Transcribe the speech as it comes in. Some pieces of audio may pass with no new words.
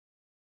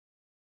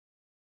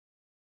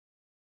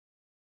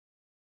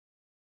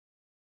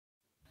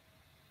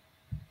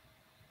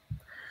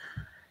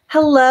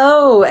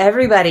Hello,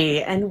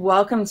 everybody, and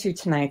welcome to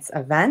tonight's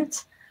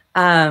event.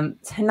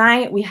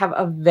 Tonight, we have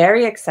a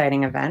very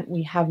exciting event.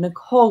 We have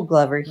Nicole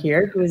Glover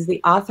here, who is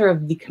the author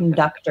of The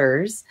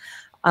Conductors,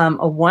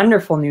 a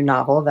wonderful new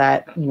novel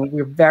that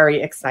we're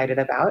very excited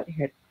about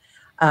here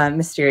at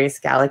Mysterious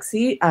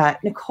Galaxy.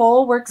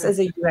 Nicole works as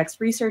a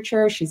UX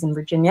researcher. She's in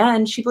Virginia,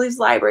 and she believes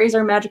libraries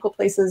are magical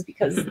places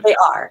because they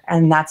are,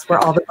 and that's where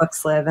all the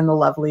books live and the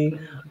lovely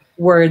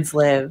words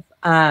live.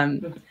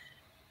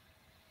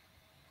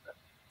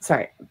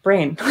 Sorry,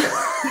 brain.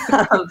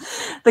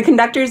 The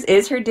Conductors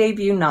is her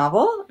debut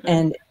novel,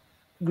 and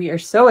we are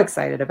so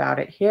excited about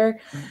it here.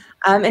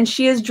 And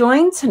she is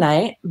joined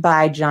tonight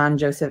by John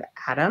Joseph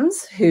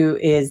Adams, who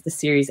is the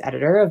series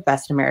editor of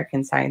Best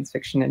American Science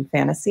Fiction and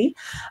Fantasy,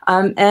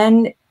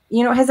 and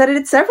has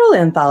edited several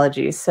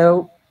anthologies.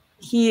 So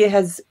he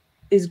is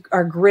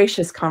our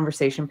gracious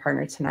conversation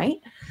partner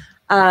tonight.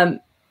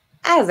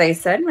 As I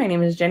said, my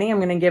name is Jenny. I'm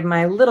going to give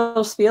my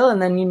little spiel,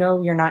 and then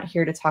you're not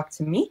here to talk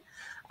to me.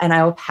 And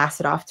I will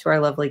pass it off to our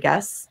lovely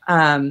guests.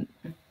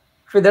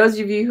 For those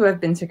of you who have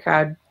been to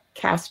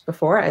Crowdcast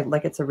before,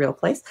 like it's a real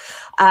place,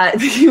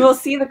 you will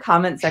see the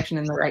comment section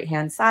in the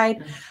right-hand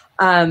side.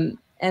 And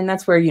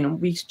that's where,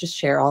 we just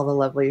share all the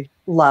lovely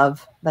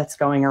love that's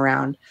going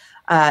around.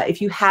 If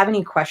you have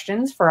any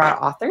questions for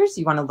our authors,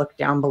 you want to look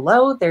down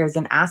below. There's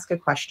an Ask a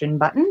Question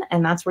button,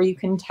 and that's where you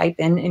can type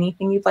in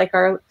anything you'd like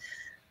our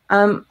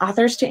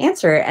authors to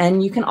answer.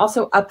 And you can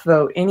also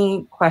upvote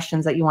any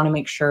questions that you want to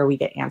make sure we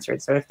get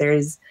answered. So if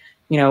there's,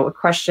 a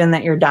question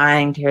that you're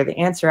dying to hear the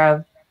answer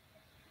of,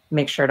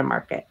 make sure to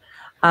mark it.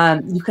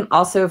 You can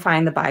also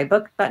find the buy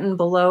book button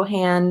below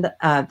hand.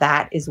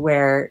 That is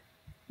where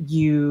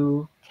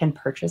you can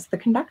purchase The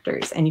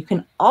Conductors, and you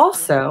can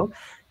also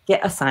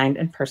get a signed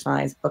and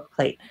personalized book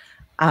plate.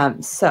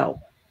 So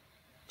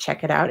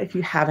check it out if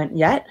you haven't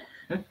yet.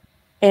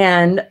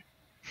 And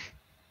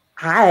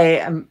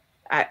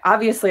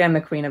obviously, I'm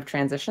the queen of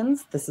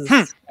transitions. This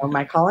is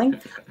my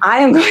calling. I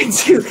am going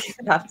to leave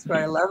it up to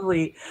our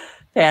lovely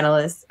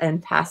panelists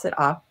and pass it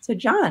off to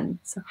John.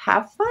 So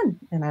have fun,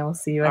 and I will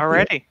see you at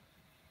the end.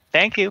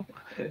 Thank you.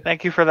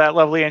 Thank you for that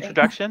lovely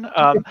introduction.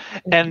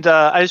 And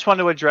I just want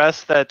to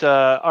address that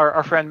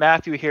our friend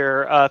Matthew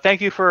here.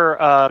 Thank you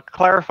for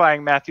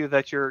clarifying, Matthew,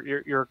 that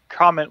your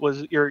comment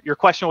was your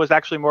question was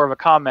actually more of a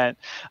comment.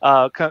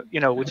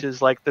 Which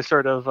is like the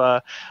sort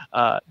of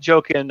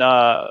joke in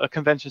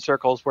convention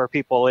circles where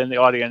people in the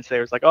audience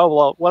they was like,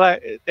 oh well,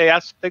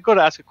 they go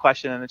to ask a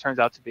question and it turns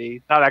out to be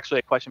not actually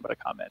a question but a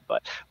comment.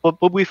 But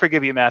we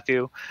forgive you,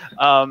 Matthew.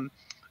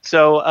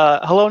 So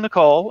hello,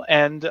 Nicole,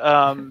 and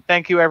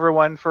thank you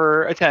everyone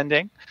for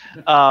attending.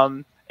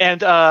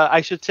 And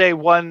I should say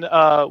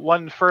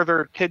one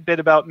further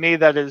tidbit about me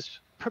that is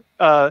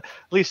at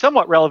least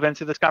somewhat relevant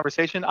to this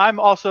conversation. I'm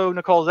also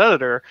Nicole's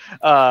editor.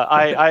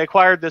 I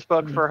acquired this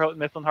book for Houghton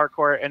Mifflin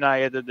Harcourt, and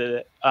I edited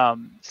it.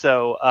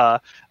 So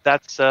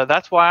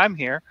that's why I'm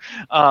here.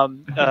 So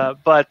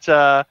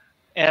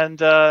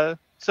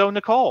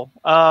Nicole,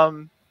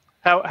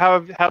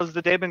 how's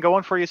the day been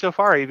going for you so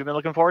far? Have you been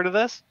looking forward to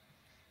this?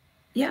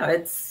 Yeah,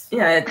 it's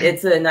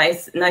a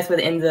nice way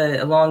to end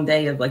a long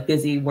day of like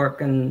busy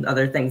work and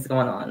other things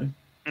going on.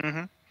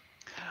 Mm-hmm.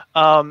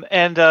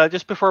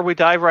 Just before we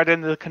dive right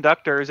into The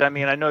Conductors, I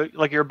mean, I know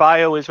like your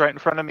bio is right in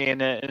front of me,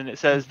 and it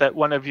says that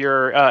one of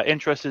your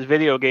interests is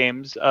video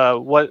games.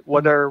 What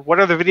are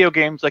the video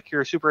games like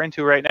you're super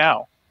into right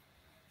now?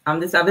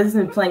 I've just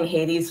been playing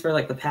Hades for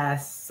like the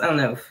past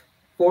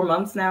 4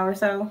 months now or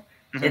so.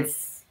 Mm-hmm.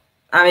 It's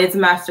a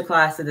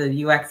masterclass of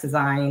the UX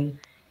design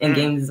and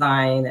game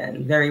design,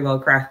 and very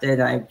well crafted.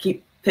 And I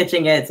keep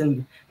pitching it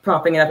and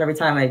propping it up every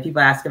time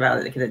people ask about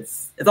it, because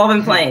it's all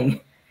been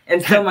playing,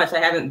 and so much I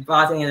haven't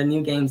bought any of the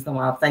new games in a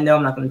while because I know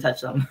I'm not going to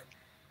touch them.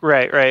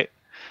 Right.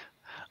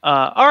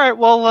 All right.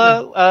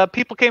 Well,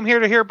 people came here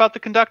to hear about The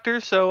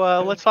Conductors,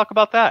 so let's talk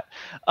about that.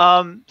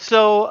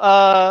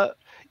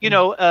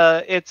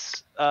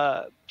 It's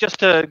just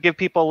to give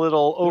people a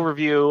little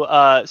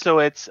overview. So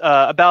it's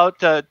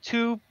about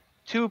two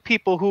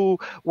people who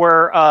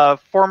were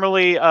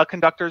formerly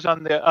conductors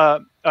on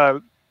the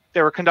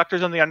they were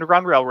conductors on the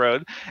Underground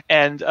Railroad,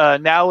 and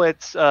now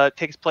it's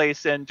takes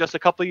place in just a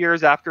couple of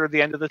years after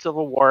the end of the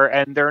Civil War,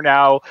 and they're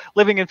now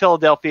living in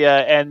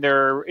Philadelphia, and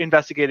they're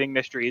investigating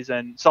mysteries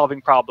and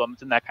solving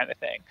problems and that kind of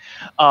thing.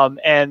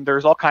 And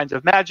there's all kinds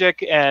of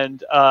magic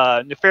and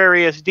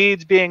nefarious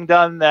deeds being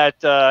done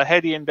that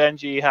Hetty and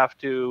Benji have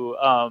to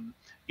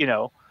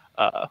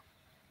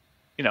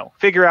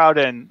figure out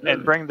and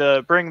bring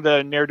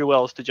the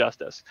ne'er-do-wells to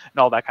justice and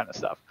all that kind of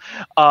stuff.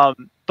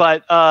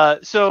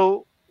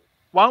 So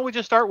why don't we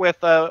just start with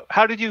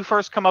how did you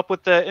first come up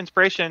with the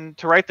inspiration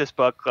to write this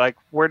book? Like,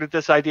 where did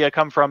this idea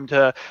come from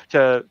to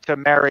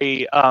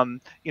marry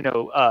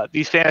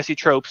these fantasy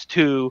tropes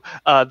to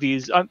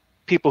these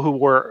people who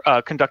were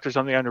conductors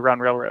on the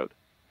Underground Railroad?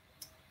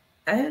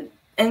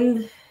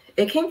 And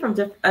it came from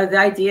the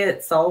idea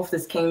itself.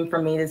 This came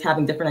from me just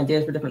having different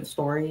ideas for different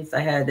stories.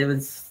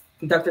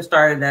 Conductor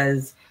started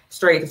as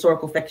straight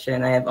historical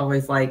fiction. I have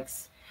always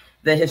liked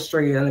the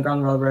history of the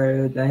Underground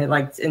Railroad. And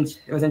I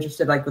was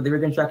interested like with the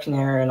Reconstruction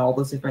era and all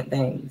those different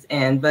things.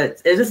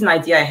 But it was just an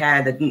idea I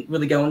had that didn't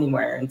really go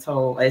anywhere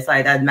until I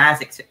decided to add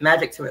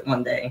magic to it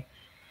one day.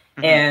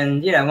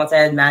 And once I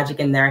had magic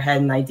in there, I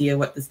had an idea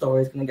what the story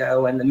was going to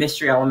go, and the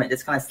mystery element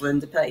just kind of slid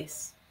into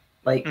place,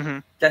 like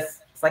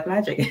just it's like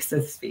magic, so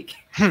to speak.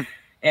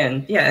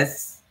 And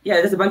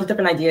there's a bunch of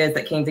different ideas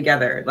that came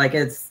together. Like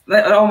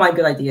all my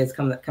good ideas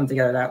come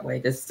together that way.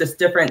 Just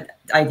different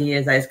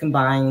ideas I just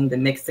combined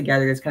and mixed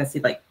together. Just kind of see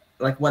like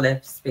what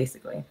ifs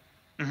basically.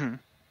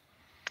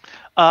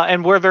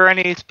 And were there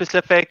any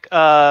specific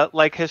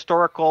like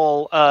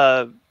historical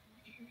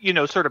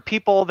sort of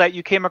people that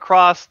you came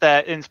across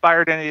that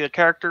inspired any of the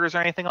characters or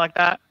anything like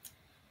that?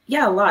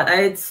 Yeah, a lot.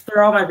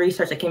 Through all my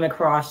research, I came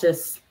across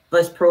just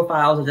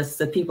profiles of just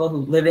the people who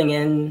living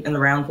in and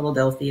around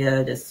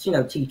Philadelphia, just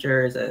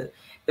teachers, the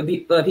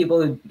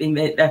people who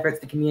made efforts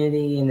to the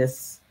community, and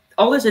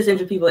all this just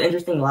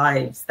interesting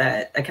lives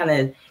that I kind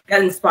of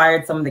got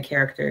inspired some of the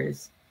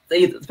characters,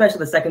 especially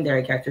the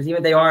secondary characters,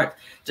 even they aren't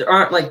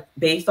like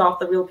based off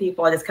the real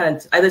people. I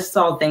just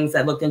saw things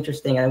that looked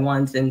interesting and I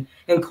wanted to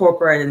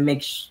incorporate and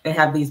and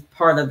have these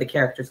part of the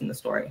characters in the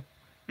story.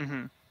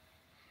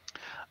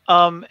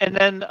 And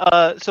then,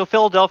 so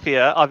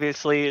Philadelphia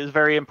obviously is a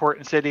very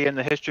important city in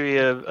the history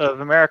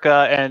of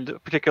America, and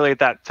particularly at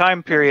that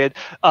time period.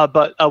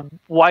 But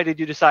why did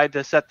you decide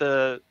to set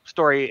the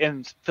story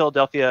in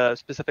Philadelphia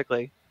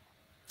specifically?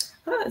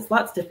 It's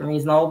lots of different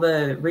reasons. All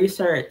the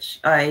research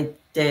I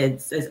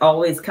did is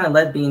always kind of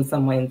led me in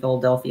some way in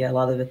Philadelphia. A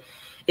lot of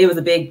it was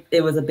a big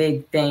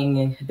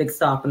thing, a big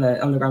stop on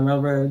the Underground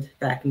Railroad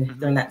back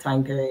during that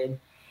time period.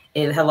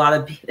 It had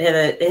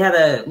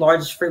a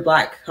large free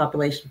black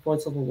population before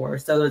the Civil War,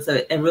 so it's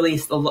a really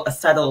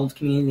settled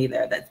community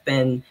there that's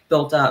been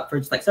built up for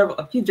just like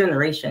a few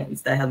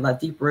generations that had a lot of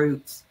deep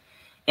roots.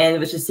 And it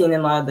was just seen in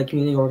a lot of the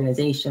community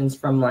organizations,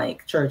 from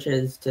like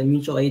churches to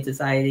mutual aid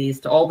societies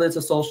to all this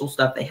social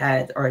stuff they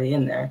had already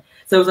in there.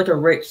 So it was like a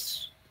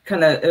rich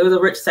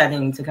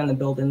setting to kind of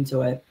build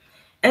into it.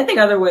 And I think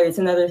other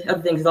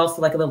things is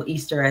also like a little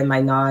Easter egg,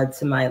 my nod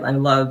to I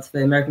loved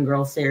the American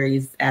Girl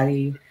series,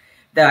 Addie,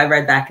 that I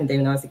read back in the day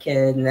when I was a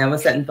kid, and that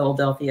was set in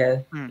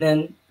Philadelphia.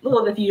 And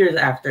a few years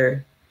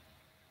after,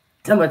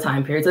 similar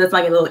time period. So that's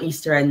like a little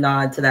Easter egg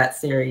nod to that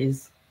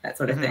series, that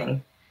sort of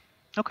thing.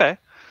 Okay.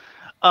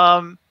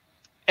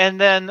 And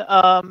then,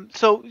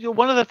 so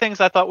one of the things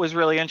I thought was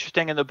really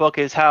interesting in the book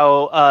is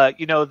how,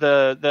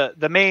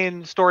 the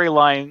main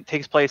storyline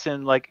takes place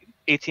in like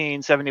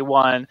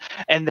 1871,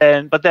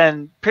 but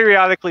then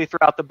periodically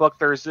throughout the book,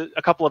 there's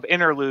a couple of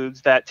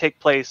interludes that take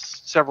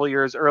place several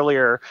years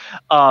earlier.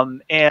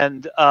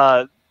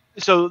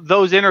 So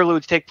those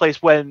interludes take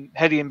place when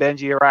Hetty and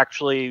Benji are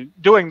actually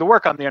doing the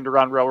work on the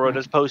Underground Railroad,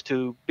 as opposed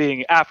to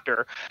being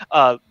after,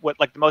 the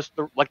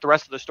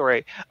rest of the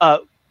story.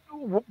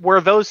 Were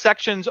those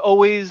sections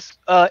always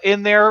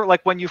in there,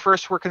 like when you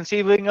first were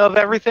conceiving of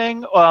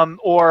everything,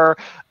 or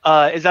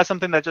is that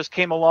something that just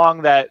came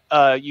along that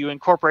you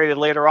incorporated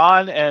later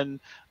on? And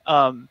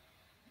like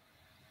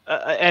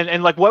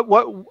what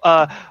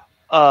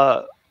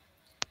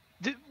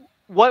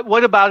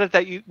about it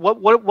that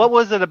what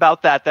was it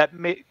about that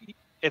made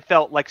it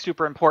felt like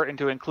super important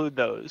to include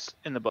those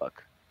in the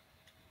book?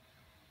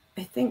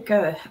 I think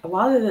a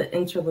lot of the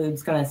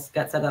interludes kind of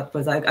got set up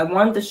was I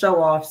wanted to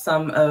show off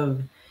some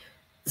of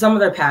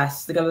their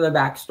past, some of their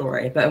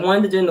backstory, but I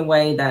wanted to do it in a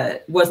way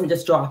that wasn't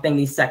just dropping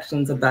these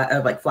sections of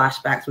like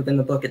flashbacks within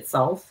the book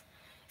itself.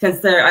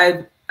 Since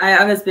I'm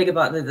just big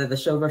about the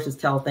show versus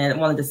tell thing. I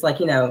didn't want to just like,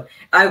 there's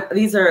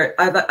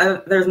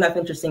enough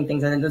interesting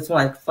things. I didn't just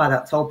want to flat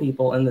out tell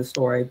people in the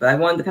story, but I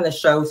wanted to kind of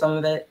show some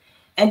of it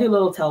and do a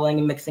little telling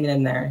and mixing it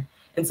in there.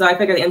 And so I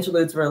figured the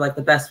interludes were like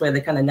the best way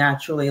to kind of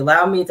naturally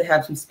allow me to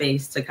have some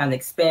space to kind of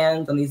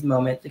expand on these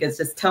moments, because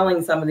just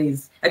telling some of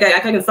these, I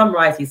can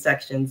summarize these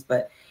sections,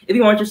 but it'd be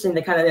more interesting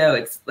to kind of know,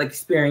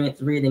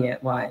 experience reading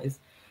it wise.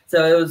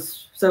 So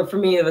for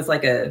me, it was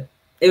like a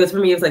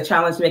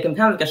challenge to make them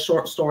kind of like a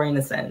short story in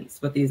a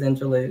sense with these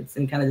interludes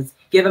and kind of just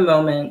give a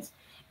moment.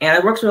 And I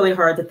worked really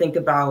hard to think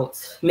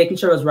about making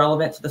sure it was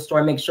relevant to the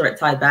story, make sure it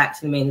tied back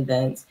to the main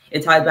event.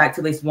 It tied back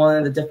to at least one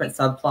of the different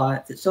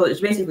subplots. It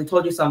basically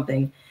told you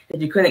something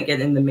that you couldn't get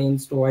in the main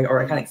story, or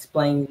kind of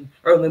explain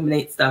or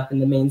illuminate stuff in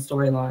the main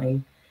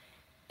storyline.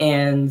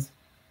 And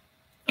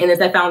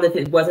as I found, there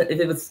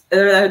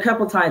were a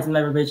couple of times in my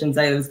revisions,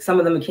 some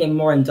of them became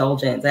more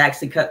indulgent. I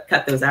actually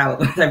cut those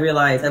out. I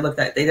realized, I looked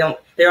at, they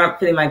aren't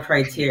fitting my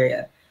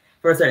criteria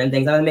for certain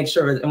things. I want to make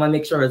sure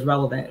it was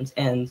relevant.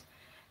 And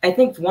I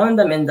think one of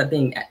them ended up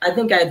being, I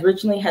think I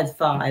originally had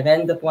 5. I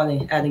ended up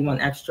adding one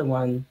extra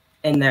one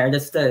in there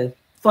just to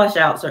flesh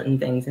out certain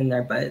things in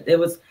there. But it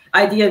was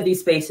idea of these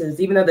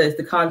spaces, even though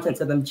the contents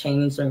of them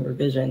changed during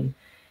revision,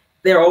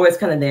 they're always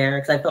kind of there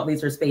because I felt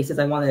these are spaces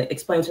I want to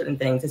explain certain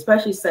things,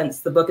 especially since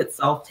the book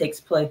itself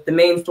the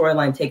main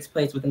storyline takes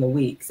place within a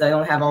week. So I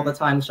don't have all the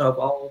time to show up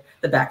all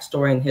the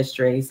backstory and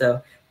history.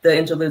 So the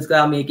interludes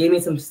gave me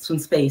some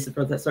space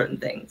for certain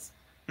things.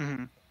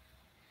 Mm-hmm.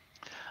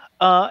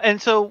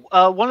 And so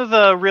one of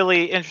the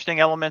really interesting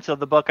elements of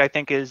the book, I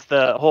think, is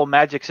the whole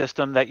magic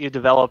system that you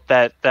developed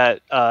that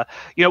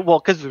you know, well,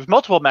 because there's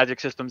multiple magic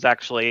systems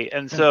actually.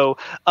 And so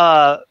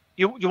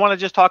you want to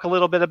just talk a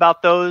little bit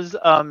about those,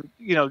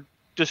 you know,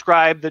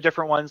 describe the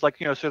different ones, like,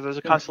 you know, so there's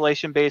a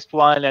constellation based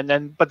one, and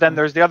then, but then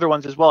there's the other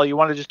ones as well. You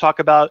want to just talk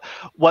about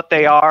what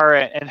they are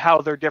and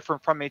how they're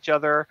different from each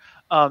other.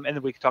 And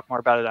then we can talk more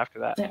about it after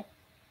that.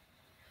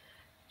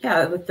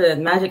 Yeah, with the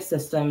magic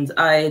systems,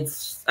 I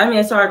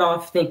started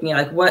off thinking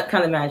like, what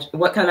kind of magic do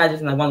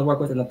I want to work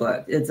with in the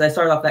book? I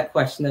started off that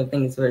question of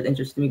things that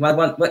interested me.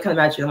 What kind of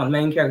magic do I want the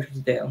main characters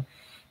to do?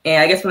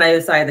 And I guess when I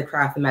decided to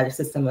craft the magic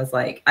system was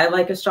like, I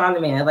like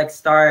astronomy, I like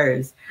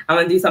stars. I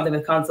want to do something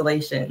with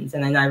constellations.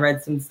 And then I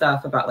read some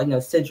stuff about like, you know,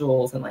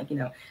 sigils and like, you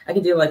know, I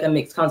could do like a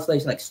mixed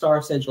constellation, like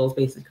star sigils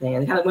basically.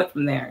 And it kind of went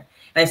from there.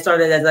 And I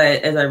started as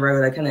I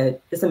wrote, I kind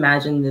of just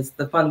imagined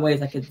the fun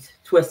ways I could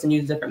twist and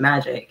use different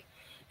magic.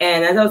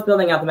 And as I was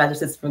building out the magic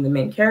system for the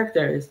main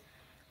characters,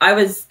 I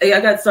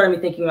got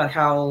started thinking about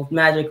how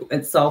magic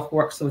itself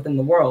works within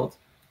the world.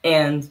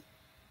 And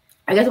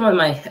I guess one of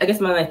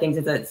my things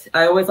is that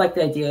I always like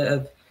the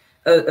idea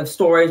of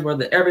stories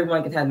where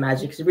everyone can have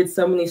magic. Because you read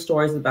so many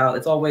stories about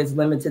it's always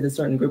limited to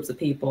certain groups of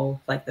people.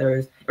 Like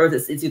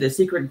it's either a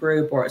secret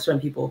group or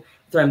certain people,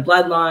 certain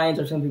bloodlines,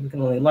 or some people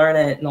can only learn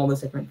it, and all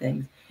those different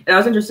things. And I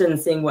was interested in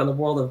seeing what the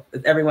world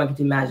of everyone can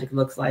do magic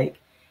looks like.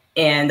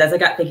 And as I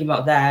got thinking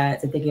about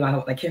that and thinking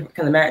about what kind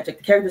of magic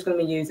the character's going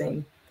to be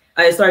using,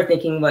 I started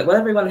thinking like, well,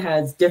 everyone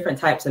has different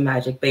types of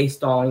magic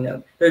based on, you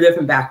know, their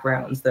different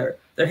backgrounds, their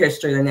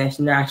history, their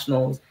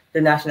nationals,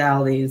 their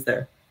nationalities,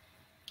 their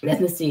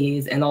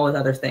ethnicities, and all those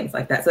other things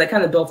like that. So I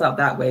kind of built out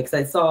that way because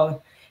I saw,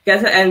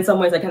 and in some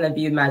ways I kind of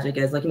viewed magic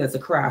as like, you know, it's a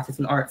craft, it's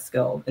an art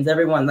skill. And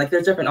everyone, like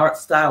there's different art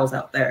styles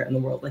out there in the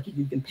world. Like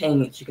you can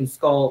paint, you can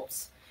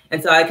sculpt.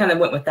 And so I kind of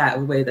went with that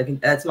way.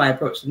 That's my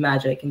approach to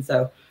magic. And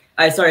so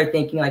I started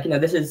thinking like, you know,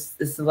 this is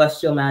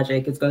celestial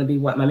magic. It's going to be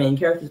what my main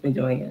character's been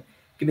doing,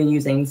 been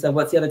using. So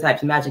what's the other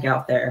types of magic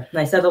out there? And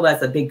I settled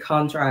as a big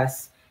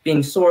contrast,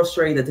 being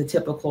sorcery, the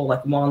typical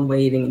like wand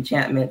waving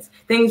enchantments,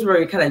 things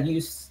we're kind of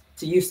used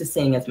to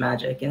seeing as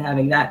magic, and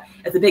having that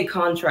as a big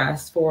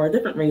contrast for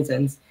different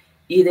reasons.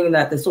 Either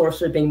that the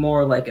sorcery being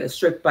more like a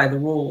strict by the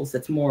rules,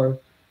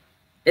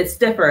 it's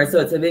different. So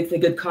it's a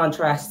good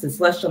contrast to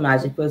celestial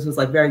magic, which was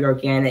like very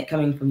organic,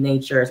 coming from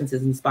nature, since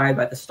it's inspired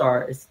by the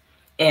stars.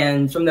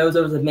 And from those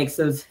that makes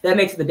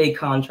it a big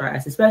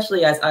contrast,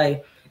 especially as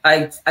I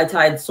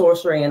tied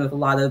sorcery in with a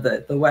lot of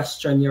the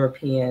Western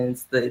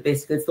Europeans,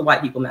 basically it's the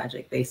white people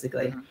magic,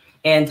 basically,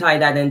 and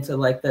tied that into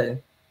like I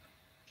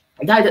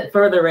tied it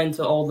further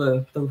into all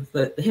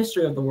the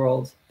history of the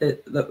world,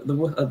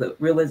 the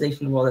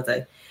realization of the world,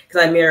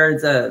 because I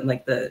mirrored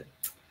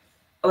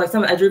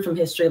I drew from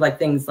history, like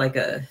things like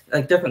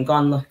different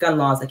gun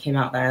laws that came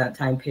out there at that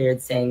time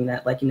period, saying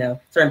that like, you know,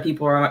 certain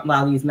people aren't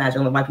allowed to use magic,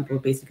 only white people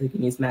basically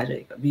can use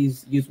magic,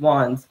 use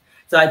wands.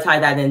 So I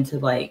tied that into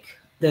like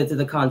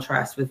the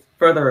contrast with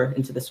further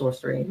into the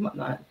sorcery and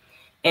whatnot.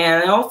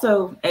 And I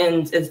also,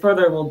 and as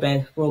further world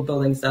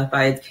building stuff,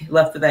 I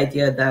left with the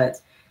idea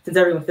that since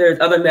there's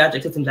other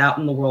magic systems out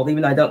in the world,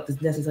 even though I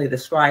don't necessarily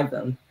describe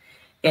them,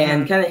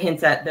 and kind of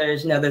hints at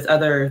there's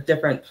other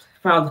different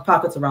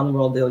pockets around the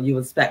world that you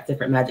expect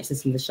different magic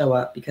systems to show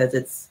up, because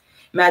it's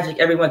magic.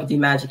 Everyone can do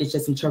magic. It's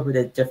just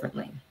interpreted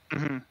differently.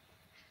 Mm-hmm.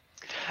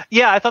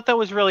 Yeah, I thought that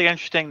was really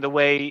interesting, the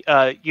way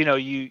you know,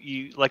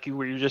 you like you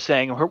were just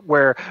saying,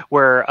 where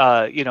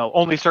you know,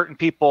 only certain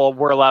people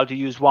were allowed to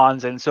use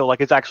wands, and so like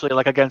it's actually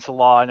like against the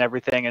law and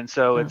everything, and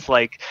so it's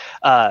like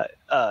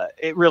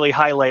it really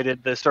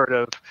highlighted the sort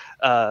of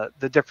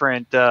the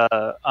different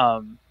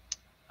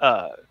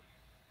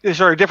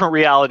sort of different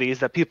realities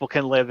that people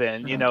can live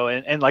in, you know,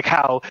 and like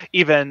how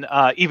even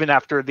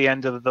after the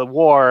end of the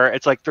war,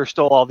 it's like there's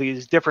still all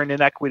these different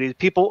inequities,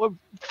 people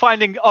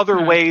finding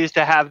other ways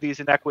to have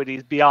these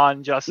inequities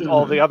beyond just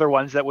all the other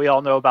ones that we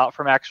all know about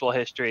from actual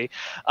history.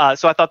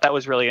 So I thought that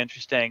was really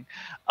interesting.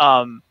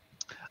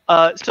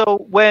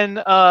 So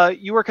when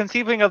you were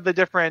conceiving of the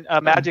different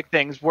magic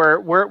things,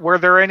 were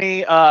there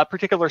any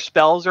particular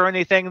spells or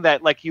anything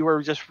that like you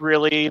were just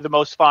really the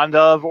most fond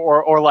of,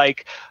 or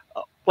like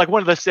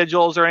one of the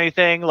sigils or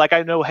anything? Like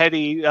I know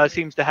Hetty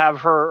seems to have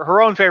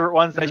her own favorite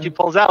ones that she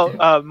pulls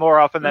out more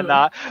often than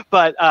not.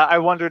 But I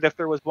wondered if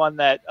there was one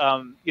that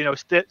you know,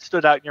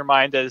 stood out in your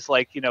mind as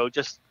like, you know,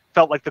 just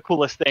felt like the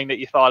coolest thing that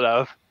you thought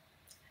of.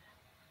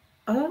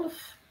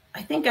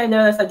 I think I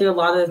noticed I do a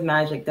lot of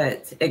magic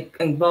that it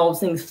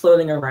involves things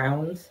floating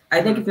around.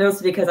 I think it's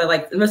mostly because I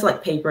mostly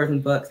like papers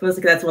and books.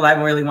 Mostly because that's what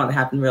I really want to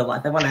happen in real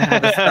life. I want to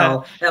have a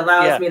spell that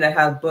allows me to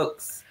have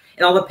books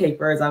and all the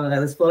papers on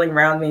it's floating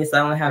around me, so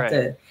I don't have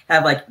to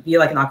have be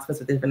like an octopus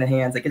with different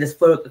hands. Like it just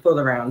float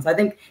around. So I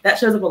think that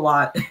shows up a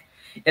lot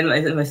in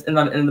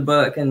the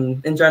book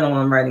and in general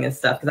when I'm writing and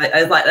stuff, because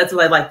that's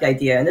what I like the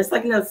idea. And it's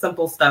like, you know,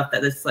 simple stuff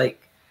that it's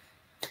like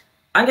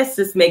I guess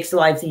this makes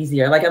lives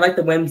easier. Like I like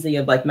the whimsy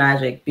of like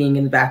magic being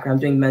in the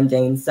background doing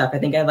mundane stuff. I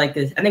think I like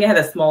this. I think I had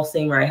a small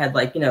scene where I had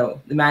like, you know,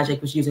 the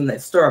magic was using the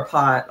stir a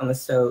pot on the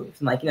stove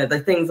and like, you know, the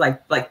things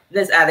like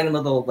just adding a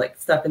little like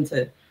stuff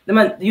into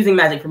the using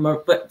magic for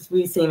more, what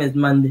we seem as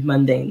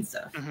mundane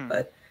stuff.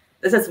 But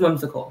this is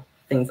whimsical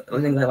things I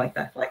like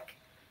that. Like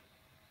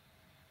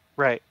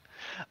right.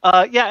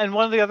 Yeah, and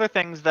one of the other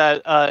things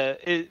that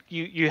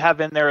you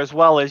have in there as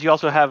well is you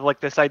also have like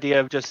this idea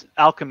of just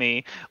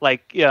alchemy,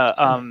 like you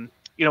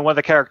know, one of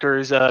the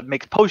characters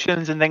makes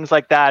potions and things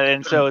like that,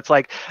 and so it's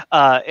like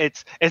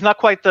it's not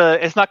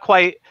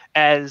quite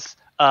as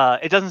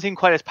it doesn't seem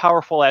quite as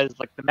powerful as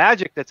like the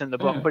magic that's in the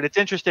book, but it's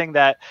interesting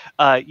that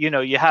you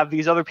know, you have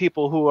these other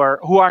people who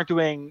aren't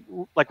doing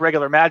like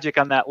regular magic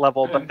on that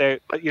level, but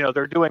you know,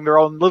 they're doing their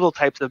own little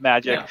types of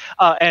magic,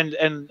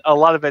 and a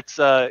lot of it's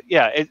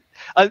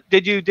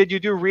did you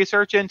do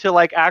research into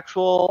like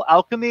actual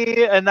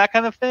alchemy and that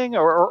kind of thing,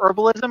 or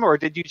herbalism, or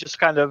did you just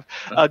kind of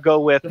go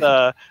with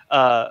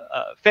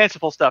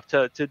fanciful stuff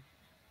to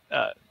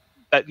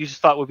that you just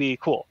thought would be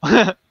cool?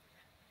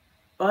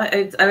 Well,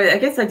 I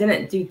guess I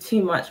didn't do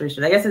too much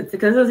research. I guess it's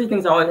because those are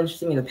things that always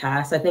interested me in the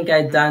past. I think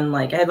I'd done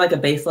like I had like a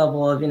base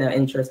level of, you know,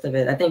 interest of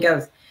it. I think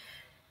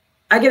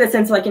I get a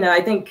sense like, you know, I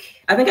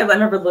think I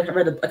remember I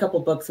read a couple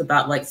books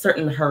about like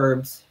certain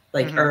herbs,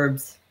 like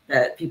herbs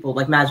that people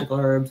like magical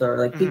herbs or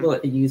like people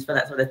that they use for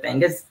that sort of thing.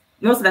 Because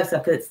most of that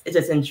stuff, it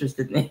just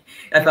interested me.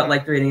 I felt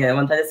like reading it at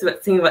one time,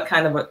 just seeing what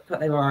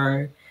they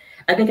were.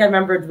 I think I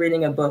remembered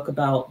reading a book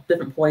about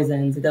different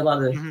poisons. I did a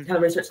lot of kind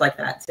of research like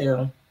that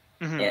too.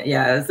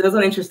 Yeah, it was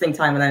an interesting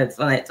time when I was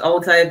all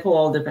excited to pull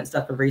all different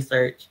stuff for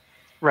research.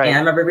 Right. And I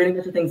remember reading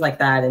different things like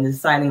that and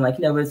deciding like,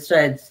 you know, should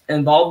I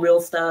involve real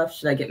stuff?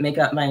 Should I make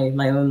up my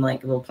own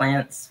like little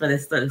plants for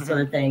this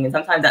sort of thing? And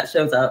sometimes that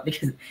shows up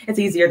because it's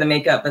easier to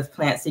make up as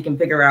plants so you can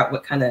figure out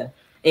what kind of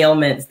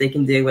ailments they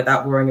can do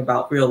without worrying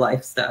about real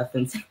life stuff.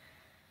 And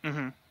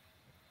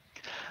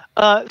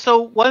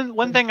so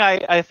one thing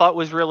I thought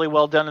was really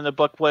well done in the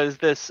book was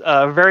this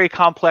very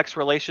complex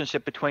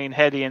relationship between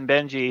Hetty and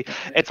Benji.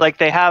 It's like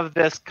they have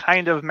this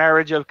kind of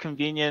marriage of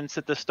convenience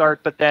at the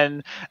start, but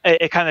then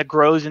it kind of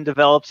grows and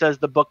develops as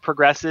the book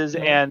progresses.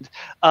 And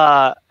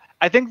I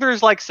think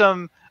there's like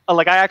some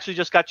like I actually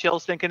just got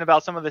chills thinking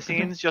about some of the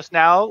scenes just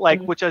now,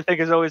 like which I think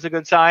is always a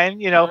good sign,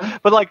 you know.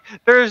 But like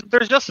there's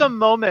just some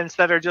moments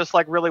that are just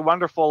like really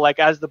wonderful, like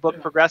as the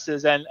book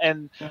progresses.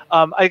 And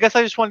I guess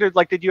I just wondered,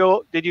 like, did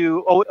you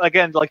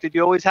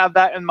always have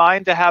that in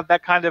mind, to have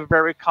that kind of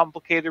very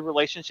complicated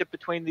relationship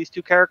between these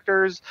two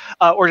characters,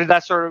 or did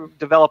that sort of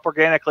develop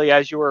organically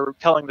as you were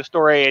telling the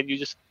story and you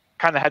just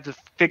kind of had to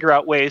figure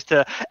out ways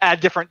to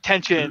add different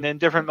tension and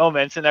different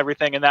moments and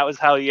everything, and that was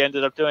how you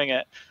ended up doing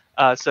it?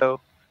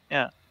 So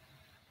yeah.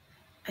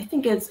 I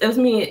think it was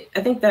me.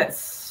 I think I had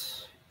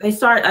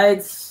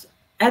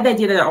the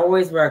idea that there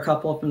always were a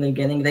couple from the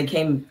beginning. They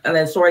came, and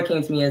the story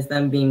came to me as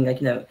them being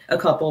like, you know, a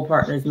couple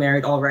partners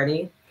married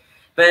already.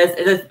 But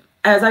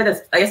as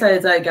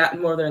I got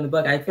more there in the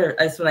book,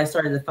 that's when I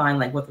started to find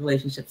like what the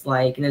relationship's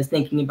like, and I was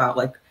thinking about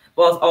like,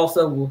 well,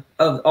 also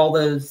of all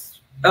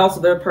those,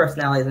 also their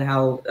personalities and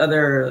how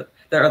their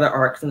other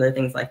arcs and other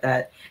things like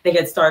that. I think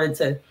it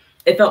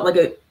felt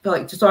like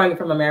just starting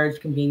from a marriage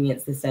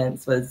convenience, the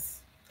sense was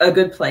a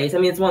good place. I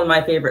mean, it's one of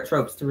my favorite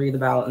tropes to read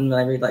about, and when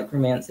I read like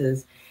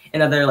romances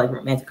and other like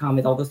romantic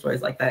comedies, all the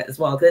stories like that as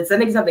well. Because I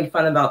think something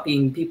fun about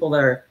being people that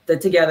are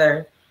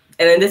together,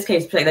 and in this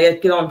case, they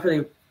get on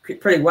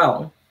pretty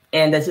well,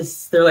 and it's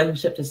just the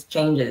relationship just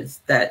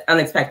changes that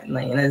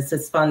unexpectedly, and it's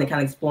just fun to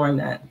kind of exploring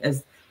that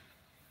as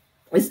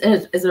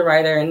a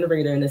writer and the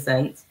reader in a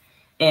sense.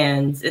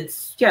 And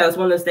it's one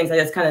of those things I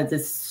just kind of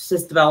just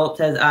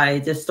developed as I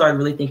just started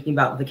really thinking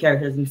about the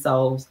characters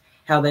themselves,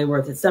 how they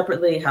worked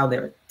separately, how they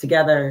were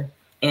together,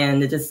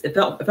 and it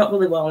felt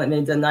really well, and it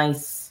made a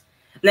nice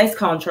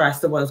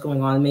contrast to what was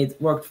going on. It made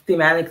it work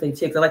thematically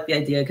too, because I like the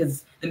idea,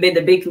 because the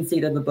big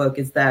conceit of the book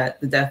is that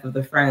the death of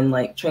the friend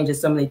like changes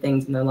so many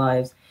things in their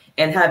lives,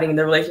 and having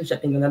the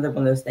relationship being another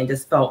one of those things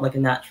just felt like a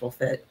natural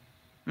fit.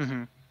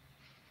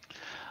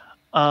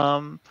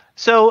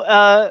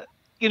 So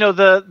you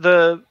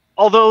know,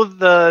 although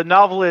the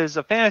novel is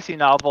a fantasy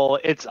novel,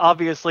 it's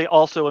obviously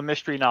also a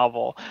mystery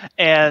novel,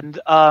 and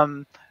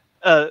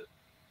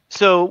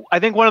so I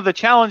think one of the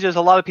challenges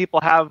a lot of people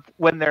have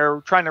when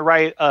they're trying to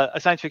write a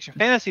science fiction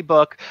fantasy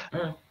book,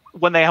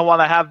 when they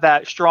want to have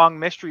that strong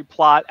mystery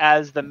plot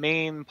as the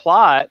main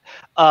plot,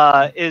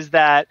 is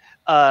that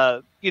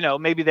you know,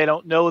 maybe they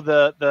don't know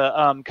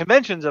the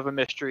conventions of a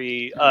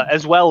mystery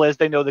as well as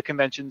they know the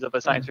conventions of a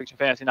science fiction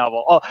fantasy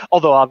novel.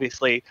 Although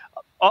obviously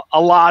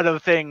a lot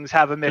of things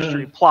have a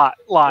mystery plot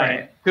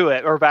line to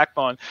it, or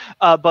backbone.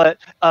 But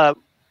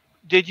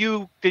did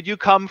you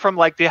come from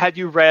like, had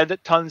you read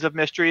tons of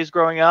mysteries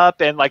growing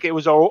up, and like it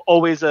was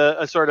always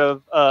a sort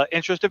of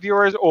interest of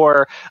yours,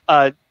 or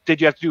did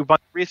you have to do a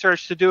bunch of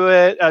research to do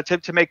it,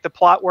 to make the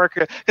plot work?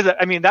 Because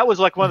I mean, that was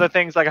like one of the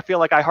things, like I feel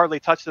like I hardly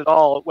touched it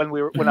all when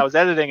I was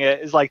editing it.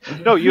 Is like,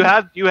 no, you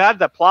had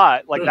the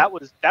plot, like that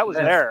was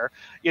there,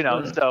 you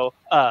know. So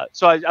I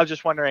was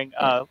just wondering,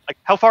 like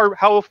how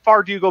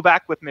far do you go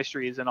back with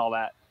mysteries and all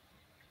that?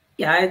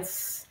 Yeah,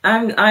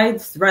 I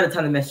read a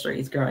ton of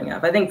mysteries growing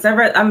up. I think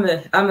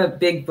I'm a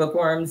big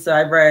bookworm, so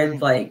I've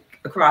read like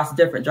across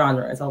different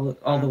genres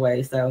all the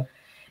way. So,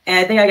 and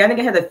I think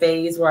I had a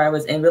phase where I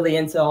was really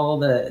into all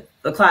the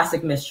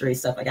classic mystery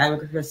stuff, like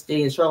Agatha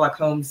Christie and Sherlock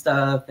Holmes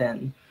stuff,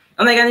 and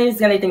I'm like, I didn't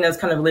see anything that was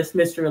kind of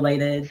mystery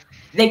related.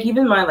 I think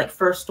even my like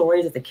first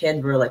stories as a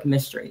kid were like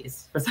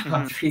mysteries for some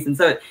odd reason.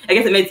 So I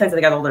guess it made sense as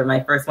I got older.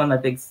 My first one, my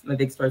big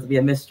stories would be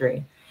a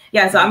mystery.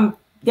 Yeah, so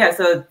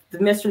so the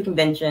mystery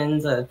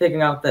conventions,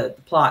 figuring out the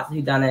plots,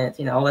 who done it,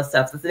 you know, all that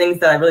stuff. So the things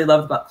that I really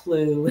loved about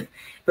Clue,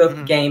 both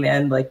the game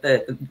and like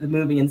the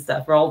movie and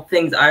stuff, were all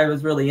things I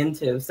was really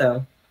into.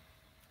 So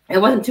it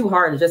wasn't too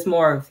hard. It's just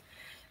more of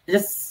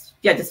just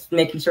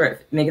making sure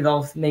make it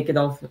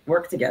all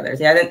work together.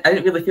 So I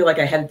didn't really feel like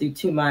I had to do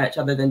too much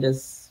other than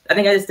I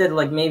think I just did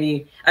like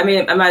I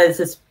might have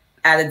just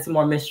added some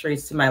more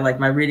mysteries to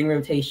my reading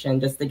rotation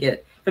just to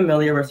get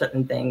familiar with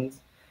certain things.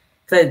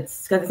 Because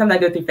sometimes I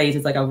go through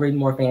phases, like I'll read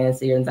more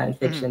fantasy and science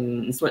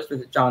fiction and switch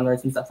through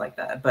genres and stuff like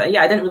that. But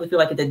yeah, I didn't really feel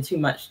like I did too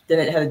much.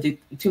 Didn't have to do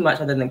too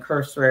much other than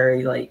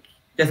cursory, like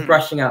just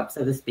brushing up,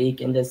 so to speak,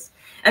 and just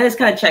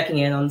kind of checking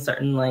in on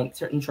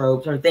certain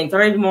tropes or things,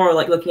 or even more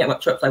like looking at what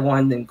tropes I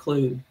wanted to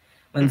include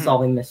when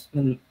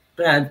when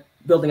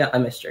building up a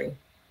mystery.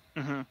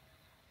 And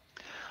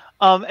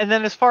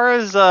then as far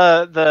as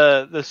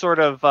the sort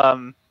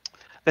of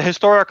the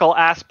historical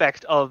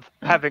aspect of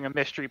having a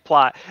mystery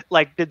plot,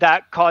 like, did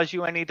that cause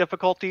you any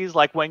difficulties?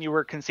 Like when you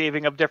were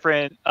conceiving of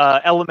different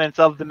elements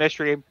of the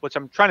mystery, which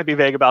I'm trying to be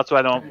vague about so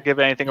I don't give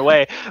anything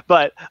away,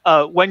 but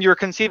when you're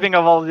conceiving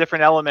of all the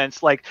different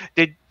elements, like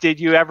did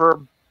you ever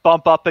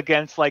bump up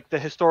against like the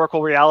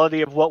historical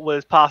reality of what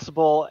was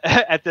possible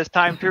at this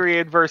time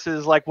period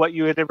versus like what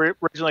you had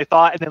originally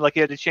thought, and then like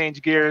you had to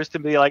change gears to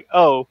be like,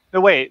 oh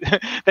no, wait,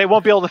 they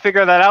won't be able to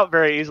figure that out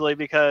very easily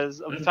because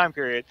of the time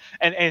period?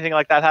 And anything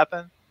like that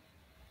happen?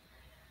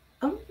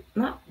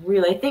 Not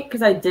really. I think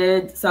because I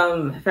did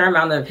a fair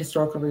amount of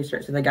historical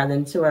research that I got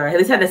into it, I at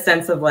least had a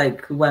sense of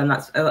like when I'm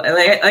not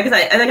like I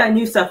think I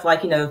knew stuff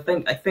like, you know,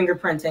 like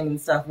fingerprinting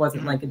and stuff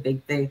wasn't like a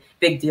big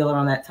deal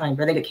around that time,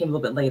 but I think it came a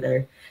little bit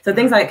later. So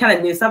things I kind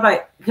of knew, stuff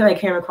I kind of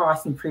came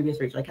across in previous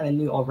research I kind of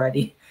knew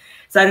already,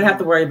 so I didn't have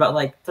to worry about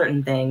like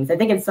certain things. I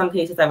think in some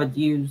cases I would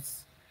use,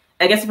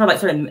 I guess for like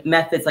certain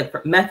methods, like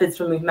for methods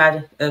for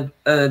magic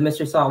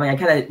mystery solving, I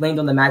kind of leaned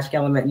on the magic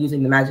element,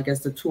 using the magic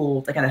as the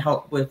tool to kind of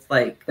help with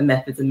like the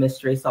methods of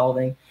mystery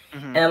solving.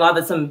 And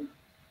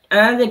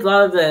I think a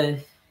lot of the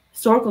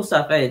historical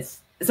stuff is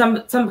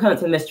some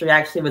components of mystery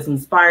actually was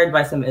inspired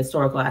by some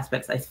historical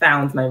aspects I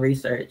found in my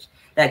research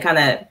that kind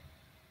of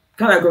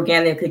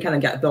organically kind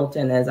of got built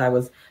in as I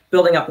was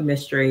building up the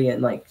mystery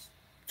and like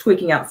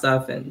tweaking out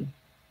stuff and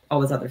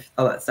all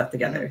that stuff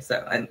together.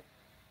 So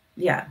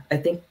yeah, I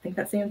think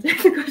that's the answer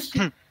to the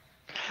question.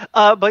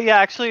 But yeah,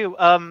 actually,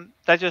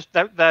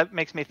 that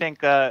makes me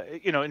think.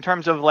 You know, in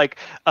terms of like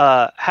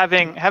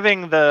having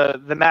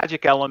the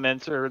magic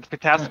elements or the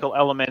fantastical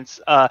elements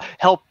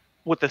help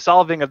with the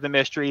solving of the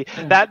mystery,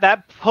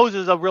 that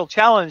poses a real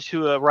challenge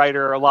to a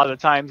writer. A lot of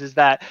the times, is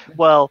that,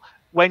 well,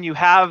 when you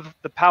have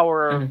the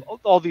power of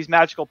all these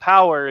magical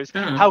powers,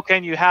 how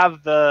can you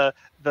have the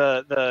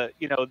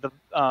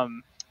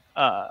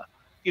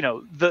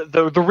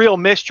real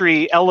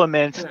mystery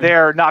elements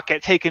there not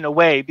get taken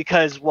away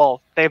because,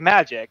 well, they have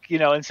magic, you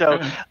know? And so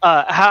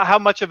how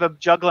much of a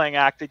juggling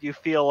act did you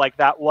feel like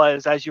that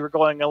was as you were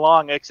going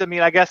along? I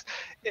mean, I guess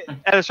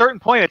at a certain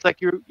point, it's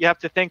like you have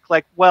to think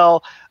like,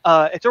 well,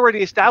 it's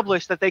already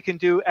established that they can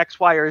do X,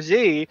 Y, or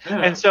Z.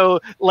 And so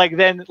like,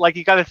 then like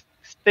you got to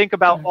think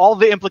about all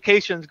the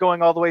implications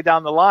going all the way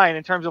down the line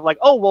in terms of like,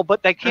 oh, well,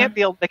 but they can't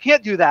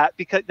do that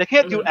because they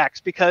can't do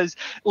X because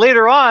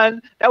later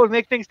on that would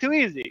make things too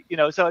easy, you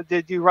know? So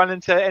did you run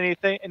into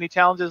any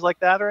challenges like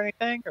that or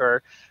anything,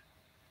 or?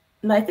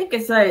 No, I think I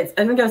was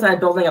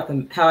building up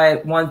how I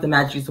wanted the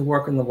magic to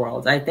work in the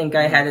world. I think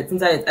I had it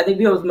since I think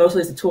it was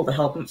mostly as a tool to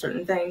help them with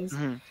certain things.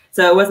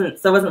 So it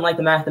wasn't like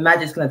the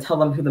magic's going to tell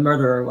them who the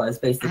murderer was,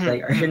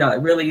 basically, or, you know,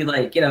 really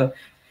like, you know,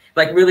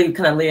 like really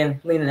kind of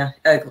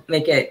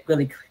make it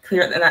really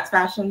clear in that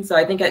fashion. So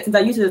I think since I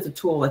use it as a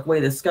tool, like way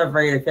of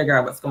discovery, to figure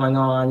out what's going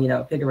on, you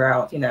know, figure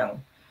out, you know,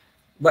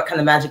 what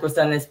kind of magic was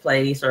done in this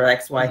place or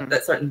X, Y,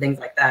 that certain things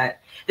like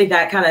that. I think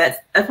that kind of,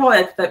 that's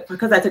probably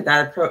because I took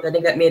that approach, I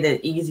think that made it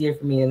easier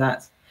for me to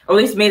not, or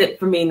at least made it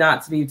for me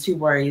not to be too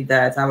worried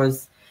that I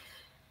was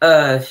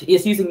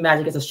just using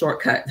magic as a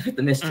shortcut with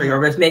the mystery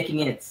or just making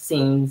it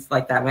seem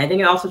like that. I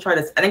think I also try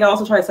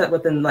to set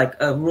within like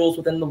rules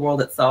within the world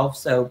itself,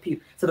 so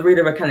the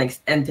reader would kind of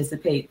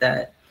anticipate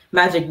that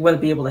magic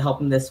wouldn't be able to help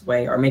them this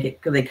way, or make it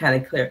really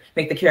kind of clear,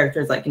 make the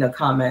characters like, you know,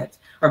 comment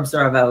or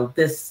observe, oh,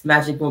 this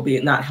magic will be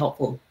not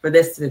helpful for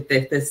this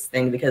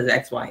thing because of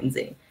X, Y, and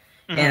Z.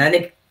 And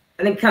I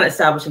I think kind of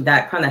establishing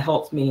that kind of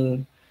helped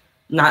me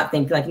not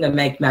think like,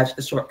 make magic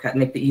the shortcut,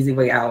 make the easy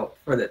way out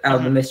out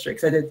of the mystery.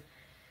 So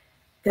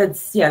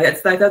that's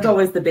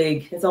always the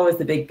big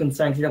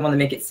concern, because you don't want to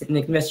make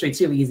the mystery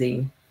too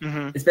easy,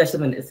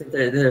 especially when it's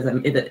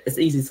an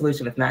easy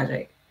solution with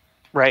magic.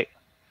 Right.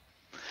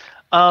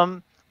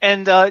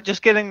 And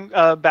just getting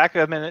back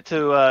a minute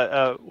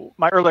to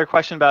my earlier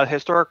question about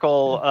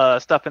historical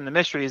stuff in the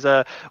mysteries.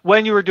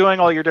 When you were doing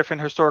all your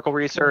different historical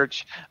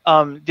research,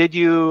 did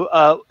you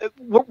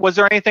was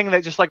there anything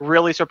that just like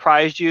really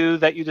surprised you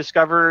that you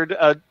discovered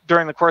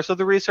during the course of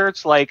the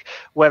research, like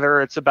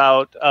whether it's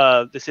about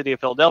the city of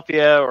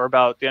Philadelphia or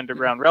about the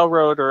Underground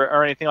Railroad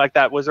or anything like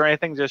that? Was there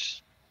anything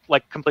just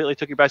like completely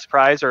took you by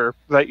surprise, or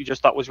that you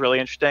just thought was really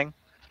interesting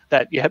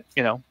that you had,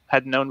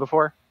 hadn't known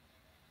before?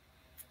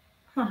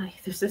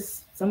 There's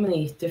just so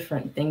many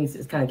different things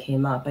that kind of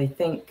came up. I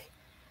think,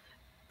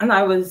 and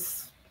I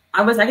guess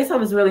I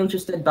was really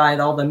interested by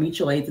all the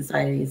mutual aid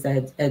societies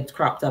that had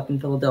cropped up in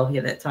Philadelphia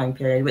at that time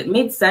period. It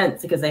made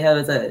sense because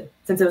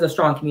since it was a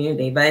strong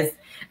community. But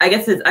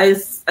I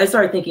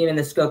started thinking in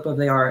the scope of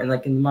they are, and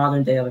like in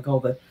modern day, like all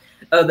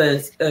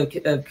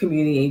the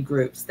community aid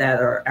groups that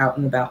are out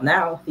and about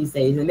now these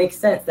days. It makes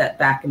sense that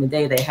back in the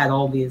day they had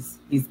all these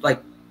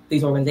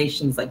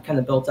organizations like kind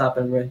of built up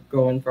and were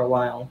growing for a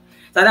while.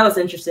 So that was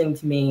interesting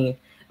to me,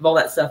 of all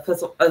that stuff,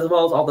 as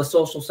well as all the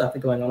social stuff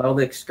going on, all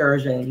the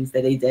excursions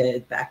that they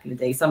did back in the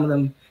day, some of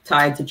them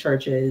tied to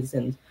churches,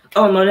 and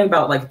learning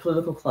about like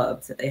political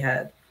clubs that they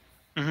had,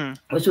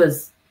 which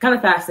was kind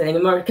of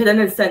fascinating. More because in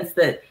the sense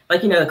that,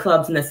 like, the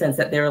clubs, in the sense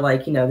that they were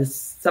like,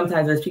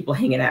 sometimes there's people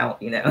hanging out,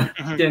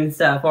 doing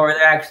stuff, or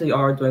they actually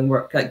are doing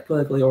work, like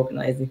politically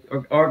organizing,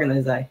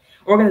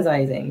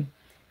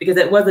 because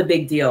it was a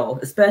big deal,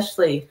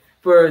 especially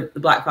for the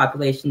Black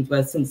populations,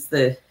 but since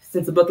the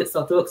book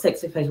itself, the book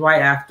takes place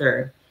right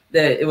after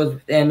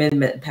the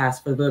amendment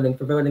passed for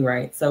voting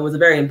rights. So it was a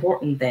very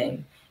important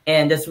thing.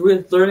 And just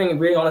really learning and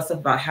reading all this stuff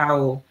about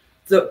how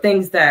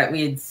things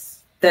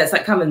that's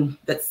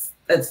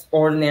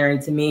ordinary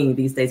to me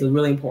these days was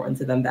really important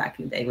to them back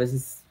in the day. It was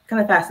just kind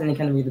of fascinating to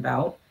kind of read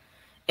about.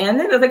 And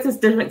then there's like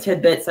just different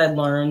tidbits I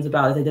learned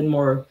about as I did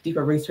more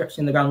deeper research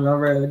in the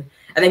Underground Railroad.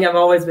 I think I've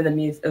always been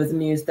amused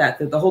that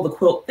the whole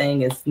quilt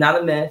thing is not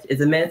a myth.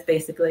 It's a myth,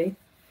 basically.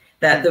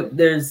 That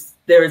there's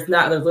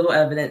little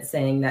evidence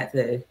saying that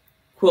the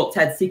quilts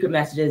had secret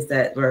messages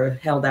that were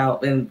held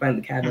out in front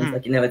of the cabins.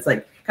 Like, it's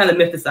like kind of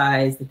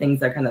mythicized, the things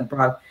that kind of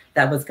brought,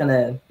 that was kind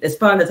of, it's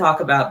fun to talk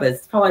about, but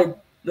it's probably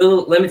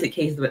little limited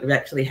cases of it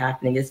actually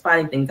happening. It's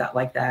finding things out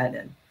like that.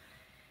 And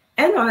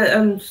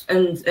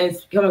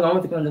it's going on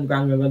with the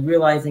Underground Railroad,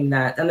 realizing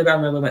that the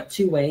Underground Railroad went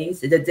two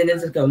ways. It didn't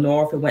just go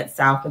north, it went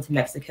south into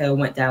Mexico,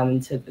 went down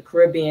into the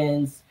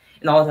Caribbeans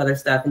and all this other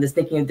stuff, and just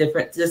thinking of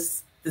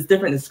it's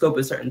different in the scope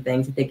of certain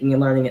things, and thinking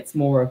and learning it's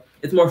more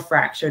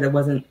fractured. It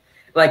wasn't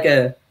like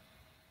a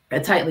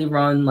tightly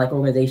run like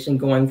organization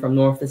going from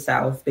north to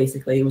south.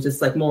 Basically, it was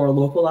just like more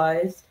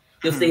localized.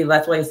 You'll see,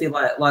 that's why you see a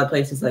lot of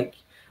places like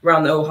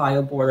around the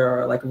Ohio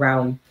border, or like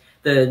around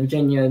the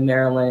Virginia,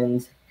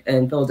 Maryland,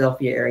 and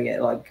Philadelphia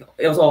area. Like,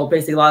 it was all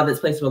basically, a lot of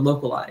its places were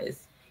localized.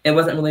 It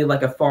wasn't really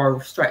like a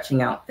far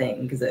stretching out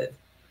thing, because they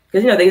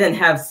didn't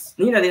have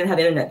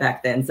internet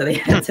back then, so they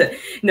had to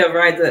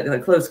ride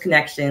the close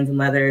connections and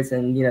letters,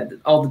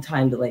 and all the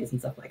time delays and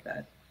stuff like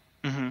that.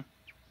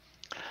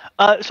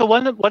 So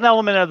one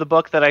element of the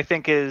book that I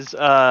think is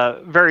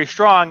very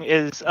strong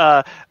is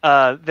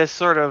this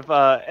sort of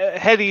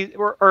heady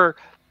or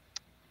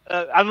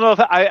I don't know if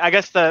I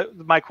guess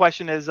my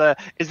question is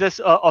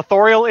this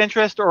authorial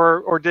interest,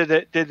 or did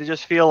it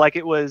just feel like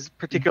it was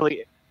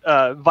particularly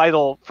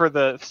vital for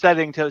the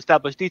setting to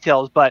establish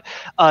details? But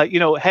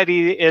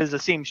Hetty is a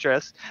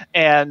seamstress,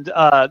 and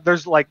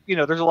there's a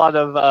lot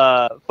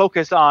of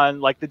focus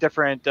on like the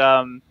different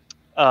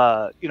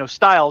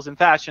styles and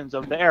fashions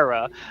of the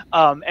era.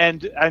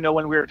 And I know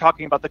when we were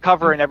talking about the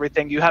cover and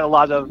everything, you had a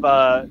lot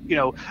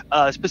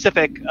of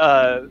specific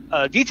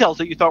details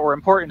that you thought were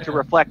important to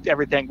reflect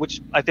everything,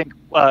 which I think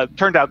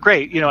turned out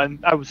great.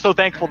 And I was so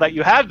thankful that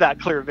you had that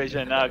clear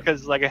vision,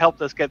 because like it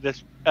helped us get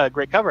this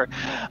great cover.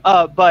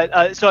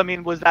 So I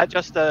mean, was that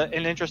just an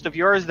interest of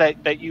yours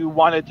that you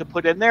wanted to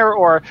put in there,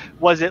 or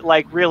was it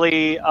like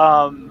really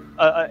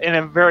and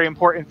a very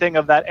important thing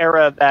of that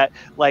era that,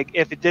 like,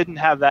 if it didn't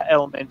have that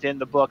element in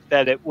the book,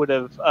 that it would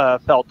have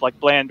felt like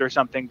bland or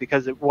something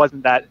because it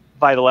wasn't that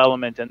vital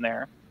element in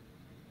there?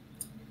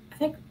 I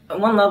think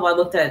on one level I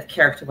looked at it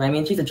character way. I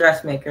mean, she's a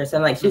dressmaker, so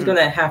I'm like, she's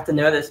gonna have to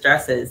know this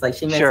dresses. Like,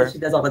 she makes it, she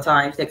does all the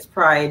time. She takes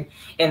pride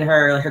in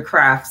her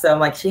craft. So I'm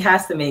like, she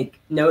has to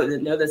know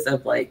this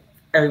of like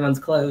everyone's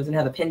clothes and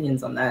have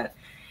opinions on that.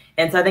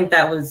 And so I think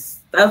that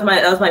was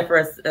my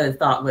first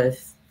thought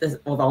with this,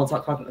 with all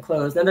talking the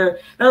clothes. Another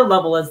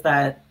level is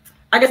that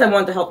I guess I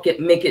wanted to help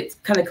make it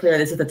kind of clear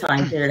this is the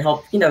time period,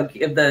 help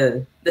give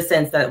the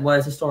sense that it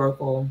was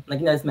historical.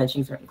 Like, just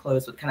mentioning certain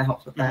clothes, what kind of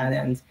helps with that.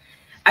 And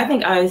I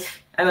think I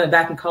remember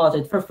back in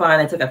college, for fun,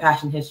 I took a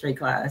fashion history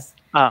class,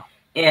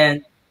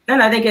 and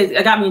then I think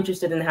it got me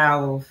interested in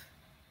how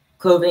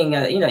clothing,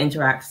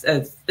 interacts.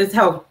 It's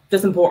how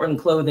just important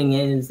clothing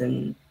is,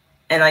 and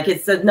like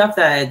it's enough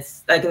that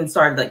I can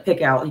start like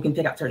pick out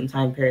certain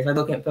time periods. I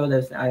look at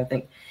photos now. I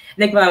think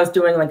when I was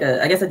doing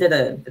I guess I did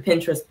a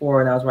Pinterest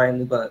board and I was writing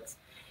the books,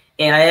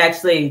 and I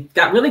actually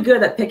got really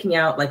good at picking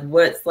out like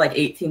what's like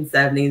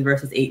 1870s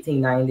versus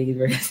 1890s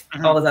versus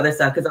all this other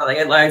stuff, because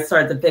I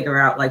started to figure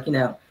out like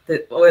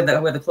where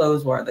the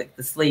clothes were, like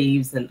the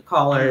sleeves and the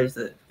collars,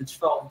 the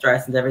full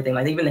dress and everything,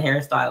 like even the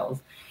hairstyles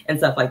and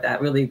stuff like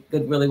that. Really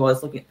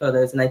was looking at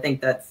photos, and I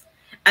think it's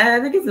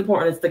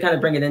important to kind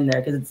of bring it in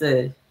there, because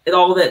it's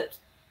all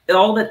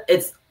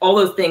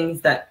those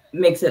things that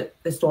makes it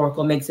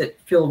historical, makes it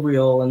feel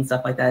real and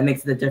stuff like that. It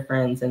makes it a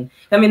difference. And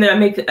I mean, in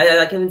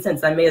a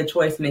sense, I made a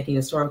choice making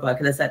historical. I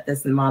could have set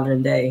this in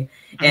modern day,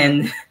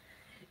 and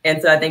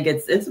so I think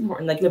it's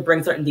important, like, to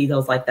bring certain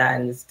details like that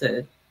and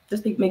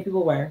just make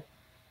people aware.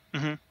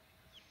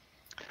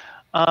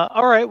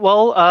 All right.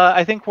 Well,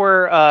 I think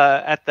we're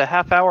at the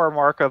half-hour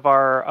mark of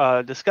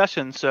our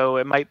discussion, so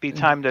it might be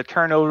time to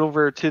turn it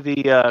over to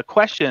the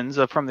questions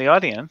from the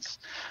audience.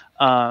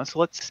 So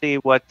let's see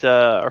what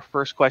our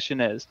first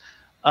question is.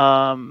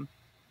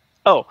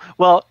 Oh,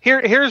 well,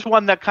 here's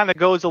one that kind of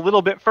goes a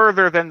little bit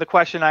further than the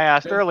question I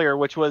asked earlier,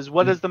 which was,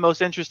 what is the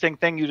most interesting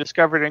thing you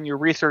discovered in your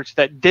research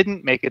that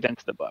didn't make it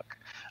into the book?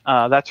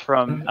 That's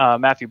from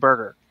Matthew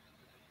Berger.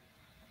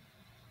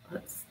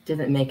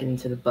 Didn't make it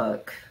into the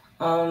book.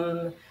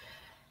 When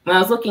I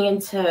was looking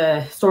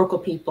into historical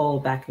people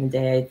back in the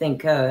day, I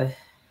think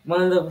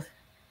one of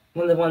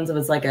the ones that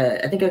was like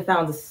I think I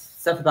found this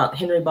stuff about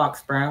Henry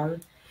Box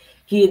Brown.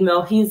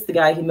 He's the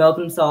guy who mailed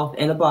himself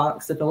in a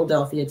box to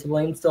Philadelphia to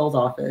William Still's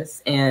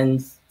office,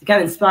 and he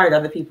kind of inspired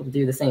other people to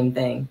do the same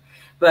thing.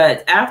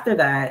 But after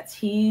that,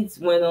 he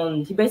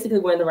basically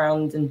went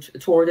around and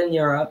toured in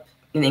Europe,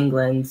 in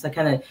England, so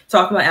kind of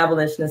talking about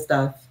abolitionist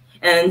stuff.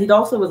 And he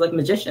also was like a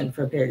magician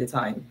for a period of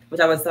time, which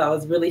I thought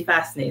was really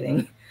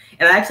fascinating.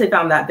 And I actually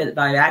found that bit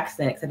by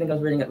accident, because I think I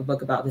was reading a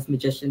book about this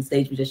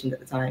stage magician at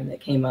the time, that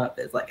came up.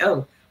 It's like,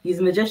 oh, he's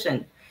a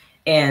magician.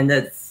 And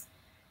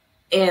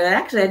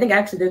actually, I think I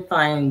actually did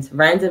find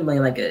randomly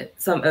like a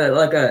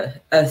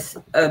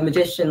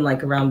magician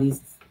like around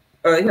these,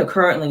 or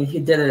currently he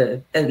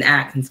did an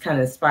act and it's kind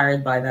of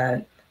inspired by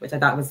that, which I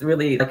thought was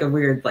really like a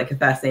weird, like a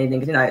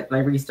fascinating, because my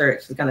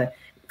research was kind of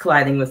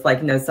colliding with like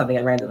something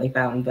I randomly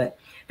found. But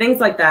things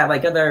like that,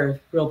 like other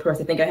real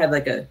person.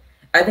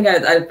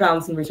 I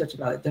found some research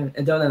about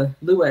it. Donna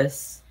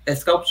Lewis, a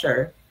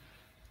sculpture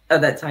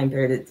of that time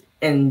period,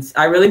 and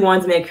I really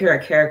wanted to make her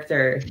a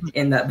character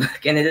in that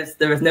book, and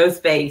there was no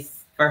space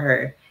for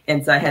her,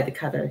 and so I had to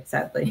cut her,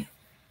 sadly.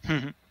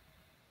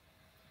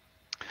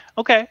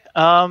 Okay.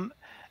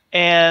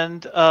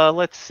 And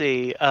let's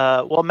see.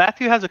 Well,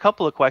 Matthew has a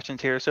couple of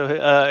questions here,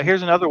 so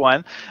here's another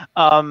one.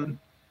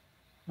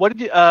 What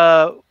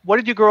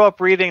did you grow up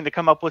reading to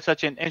come up with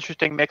such an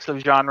interesting mix of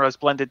genres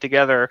blended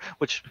together?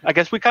 Which I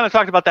guess we kind of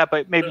talked about that,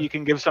 but maybe you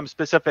can give some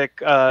specific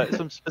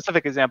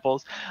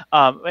examples.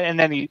 And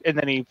then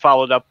he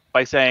followed up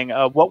by saying,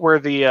 what were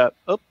the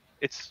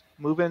it's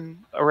moving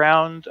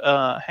around.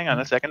 Hang on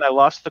a second, I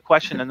lost the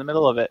question in the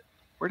middle of it.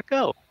 Where'd it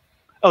go?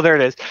 Oh, there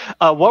it is.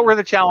 What were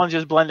the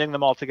challenges blending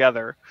them all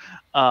together?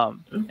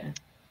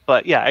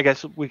 But yeah, I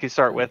guess we could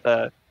start with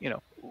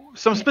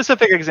some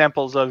specific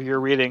examples of your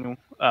reading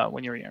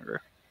when you were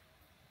younger.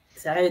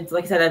 So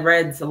like I said, I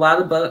read a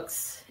lot of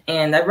books,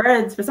 and I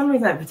read, for some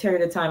reason, at a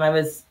period of time, I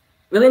was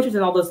really interested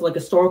in all those like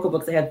historical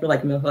books they had for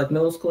like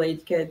middle school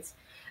age kids.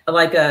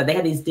 Like they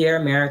had these Dear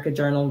America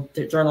journal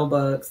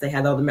books. They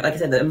had all the, like I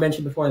said, I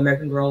mentioned before, the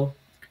American Girl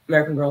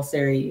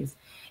series,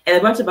 and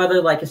a bunch of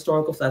other like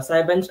historical stuff. So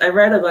I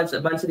read a bunch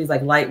of these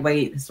like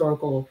lightweight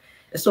historical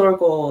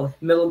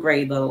middle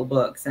grade little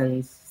books,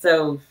 and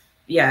so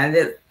yeah, and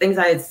the things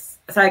I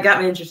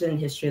got me interested in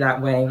history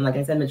that way. And like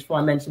I said before,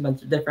 I mentioned a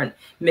bunch of different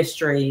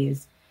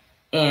mysteries.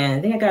 And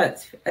I think I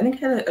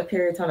had a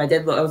period of time I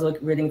was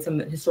reading some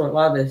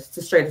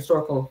straight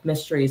historical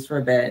mysteries for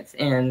a bit,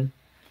 and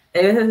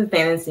it was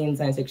fantasy and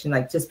science fiction,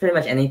 like just pretty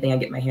much anything I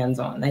get my hands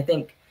on. I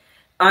think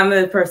I'm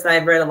a person,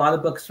 I've read a lot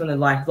of books from the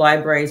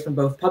libraries, from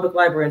both public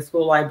library and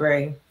school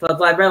library. So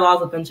I've read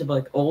a bunch of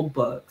like old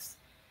books,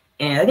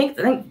 and I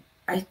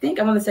think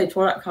I want to say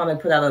Tor.com had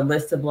put out a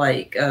list of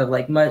like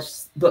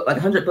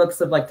 100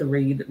 books of like to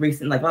read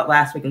recent, like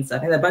last week and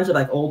stuff, and a bunch of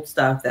like old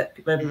stuff that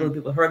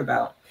people heard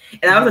about.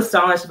 And I was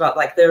astonished about,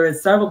 like, there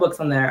was several books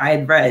on there I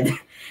had read,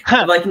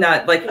 like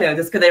not like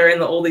just because they were in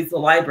the oldies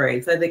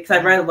libraries. So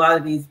I read a lot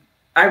of these.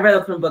 I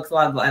read from books a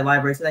lot of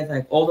libraries, so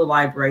like older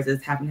libraries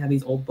that happen to have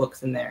these old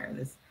books in there,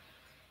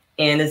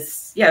 and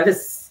it's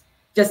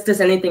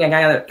just anything I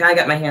kind of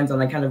got my hands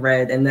on, I kind of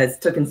read, and that's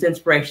took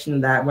inspiration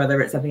of that, whether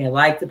it's something I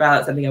liked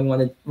about it, something I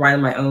wanted to write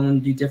on my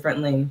own, do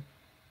differently,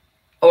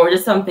 or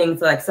just some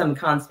things like some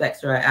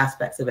concepts or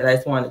aspects of it I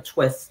just wanted to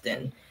twist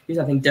and do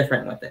something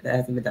different with it that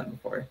hasn't been done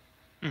before.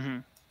 Mm-hmm.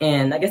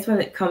 And I guess when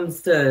it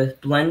comes to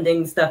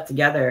blending stuff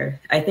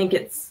together, I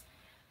guess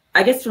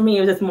for me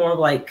it was just more of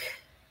like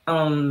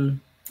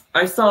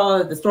I saw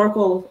the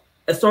historical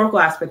historical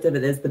aspect of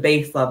it is the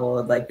base level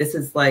of like this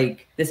is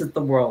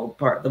the world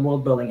part, the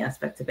world building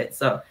aspect of it.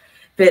 So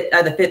fit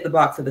the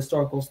box of the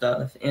historical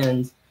stuff,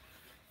 and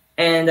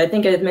I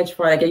think I mentioned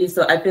before, like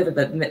I feel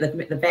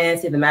the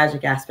fantasy, the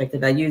magic aspect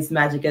of it. I use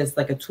magic as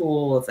like a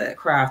tool, as a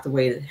craft, a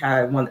way to how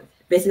I want it.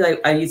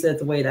 Basically, I use it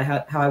as a way to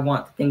how I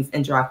want things to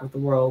interact with the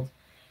world.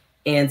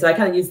 And so I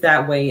kind of use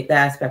that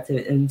aspect of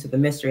it into the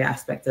mystery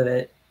aspect of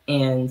it.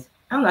 And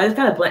I don't know, I just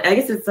kind of blend, I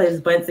guess it's like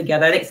just blends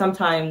together. I think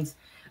sometimes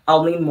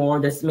I'll lean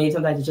more,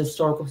 sometimes it's just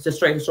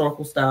straight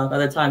historical stuff.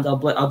 Other times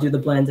I'll do the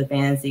blends of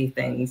fantasy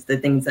things, the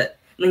things that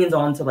leans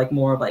on to like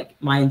more of like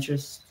my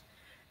interest.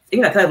 You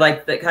know, because I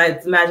like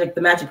the magic.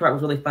 The magic part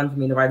was really fun for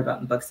me to write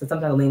about in books. So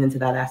sometimes I lean into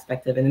that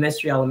aspect of it. And the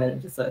mystery element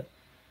is just I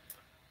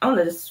don't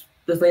know, just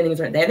leaning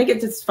right there. I think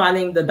it's just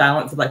finding the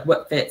balance of like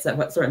what fits at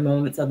what certain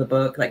moments of the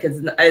book. Like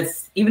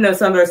it's even though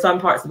there are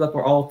some parts of the book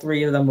where all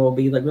three of them will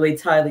be like really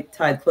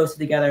tied closer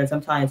together, and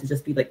sometimes it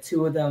just be like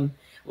two of them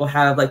will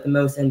have like the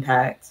most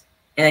impact.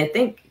 And I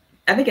think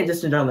it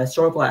just in general, the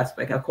historical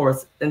aspect, of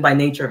course, and by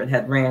nature of it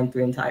had ran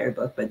through the entire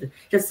book, but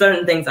just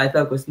certain things I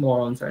focused more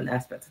on certain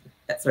aspects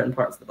at certain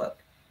parts of the book.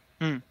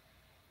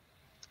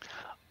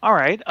 All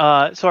right.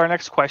 So our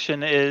next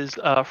question is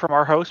from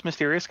our host,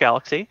 Mysterious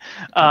Galaxy.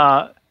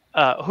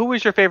 Who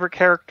was your favorite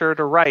character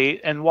to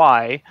write and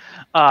why?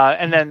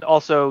 And then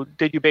also,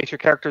 did you base your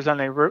characters on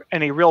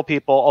any real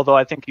people? Although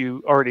I think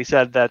you already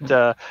said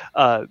that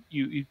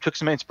you took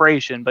some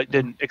inspiration, but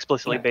didn't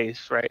explicitly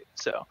base, right?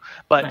 So,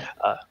 but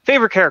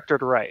favorite character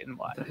to write and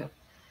why?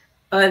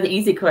 The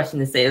easy question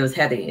to say, it was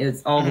Hetty. It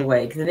was all the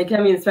way, because I think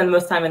they spend the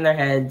most time in their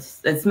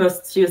heads.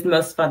 She was the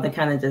most fun to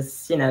kind of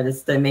just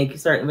to make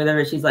certain,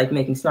 whether she's like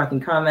making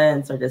snarky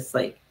comments or just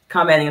like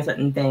commenting on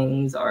certain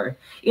things, or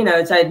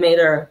I made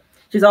her.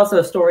 She's also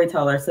a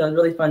storyteller, so it's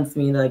really fun to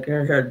me, like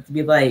her to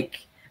be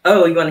like,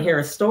 oh, you want to hear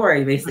a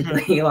story,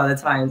 basically. A lot of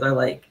times, or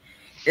like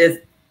is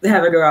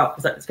have her go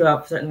out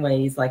certain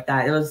ways like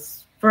that. It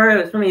was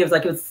for me. It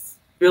was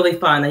really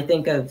fun. I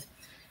think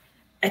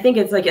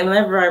it's like, and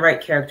whenever I write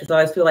characters, I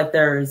always feel like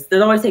there's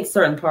always takes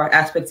certain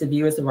aspects of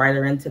you as a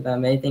writer into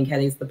them. And I think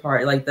Hetty's the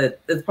part, like the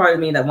part of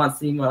me that wants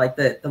to be more like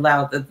the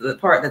loud, the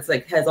part that's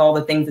like has all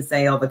the things to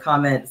say, all the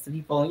comments to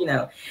people.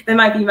 They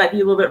might be a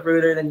little bit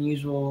ruder than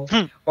usual,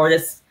 or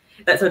just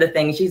that sort of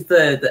thing. She's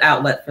the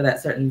outlet for that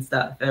certain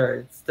stuff, or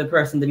it's the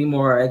person to be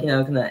more like,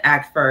 kind of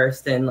act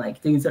first and like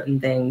do certain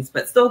things,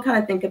 but still kind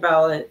of think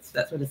about it,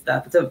 that sort of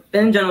stuff. So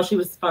in general, she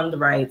was fun to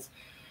write.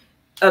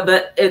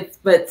 But that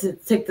was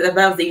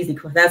the easy.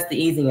 That's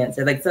the easy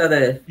answer. Like,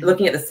 so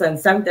looking at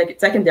the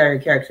secondary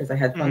characters I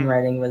had fun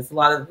writing was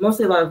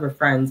mostly a lot of her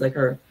friends, like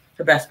her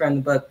best friend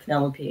in the book,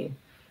 Penelope.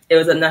 It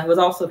was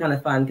also kind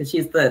of fun because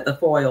she's the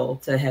foil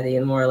to Hetty,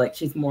 and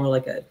she's more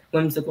like a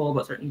whimsical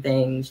about certain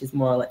things. She's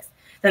more like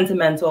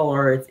sentimental,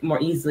 or it's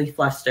more easily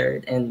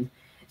flustered, and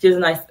she was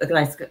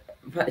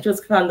she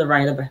was fun to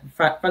write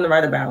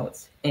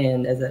about,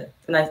 and as a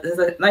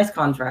nice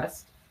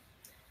contrast.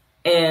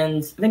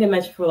 And I think I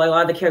mentioned before, like a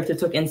lot of the characters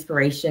took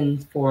inspiration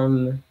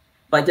from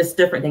like just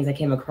different things I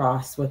came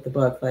across with the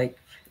book. Like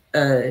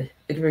for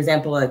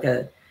example, like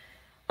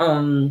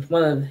some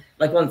of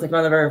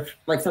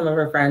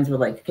her friends were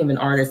like became an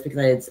artist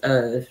because I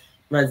had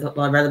read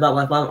about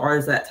like a lot of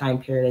artists at that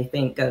time period. I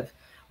think of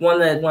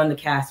one of the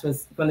cast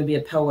was going to be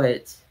a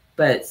poet,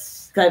 but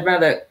one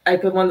of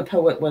the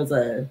poet was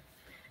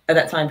at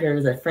that time period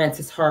was a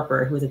Francis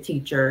Harper, who was a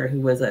teacher,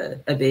 who was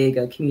a big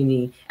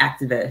community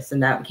activist,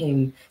 and that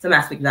became some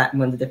aspect of that in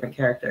one of the different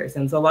characters.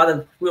 And so a lot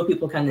of real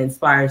people kind of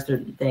inspire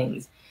certain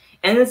things.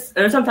 And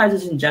sometimes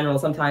it's in general.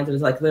 Sometimes it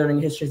was like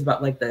learning histories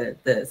about like the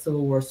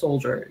Civil War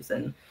soldiers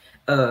and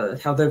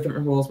how there are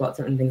different rules about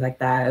certain things like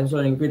that. I was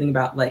reading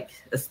about like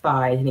a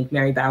spy. I think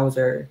Mary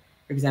Bowser,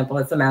 for example,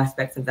 had some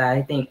aspects of that.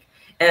 I think,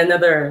 and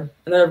another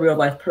real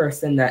life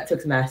person that took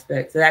some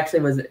aspects. It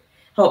actually was.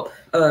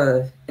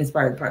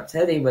 Inspired part of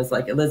Hetty was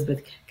like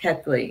Elizabeth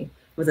Keckley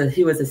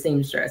he was a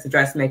seamstress, a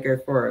dressmaker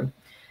for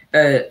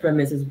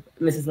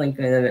Mrs.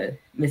 Lincoln, and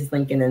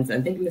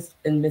I think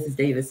Mrs.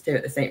 Davis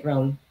too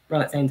around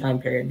that same time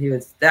period.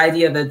 The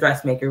idea of the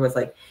dressmaker was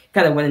like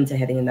kind of went into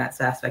Hetty in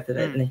that aspect of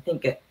it, and I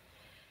think and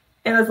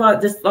there's a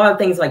lot of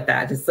things like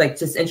that, just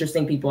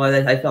interesting people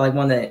that I felt like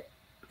one that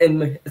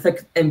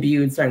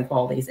imbued certain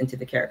qualities into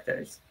the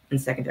characters and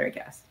secondary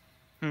cast.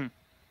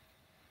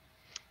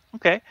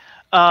 Okay.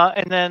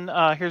 And then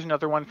here's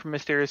another one from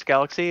Mysterious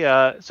Galaxy.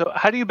 So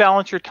how do you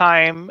balance your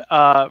time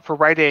for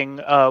writing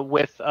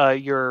with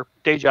your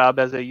day job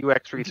as a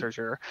UX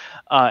researcher?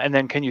 And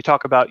then can you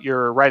talk about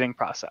your writing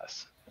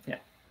process? Yeah.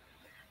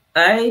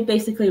 I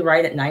basically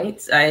write at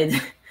night. Sometimes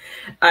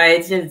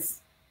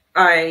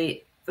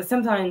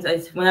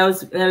when I was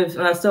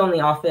still in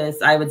the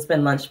office, I would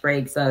spend lunch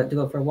breaks to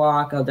go for a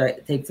walk. I'll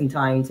take some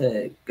time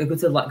to go to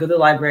the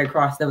library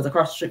across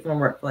the street from my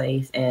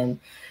workplace, and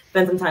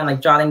spend some time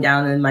like jotting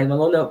down in my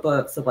little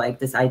notebooks of like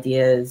just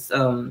ideas.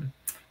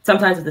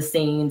 Sometimes with the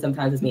scene,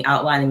 sometimes it's me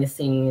outlining a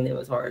scene. It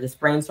was or just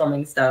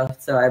brainstorming stuff.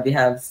 So I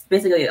have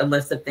basically a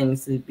list of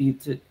things to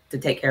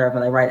take care of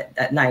when I write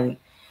at night.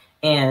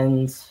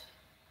 And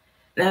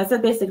And I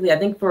said basically, I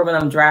think for when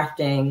I'm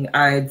drafting,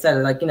 I'd set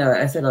like,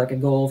 I set like a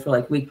goal for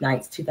like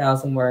weeknights,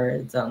 2,000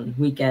 words. On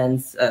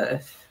weekends, I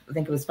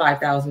think it was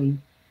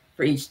 5,000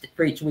 for each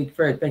week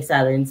for like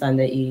Saturday and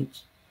Sunday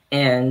each,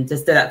 and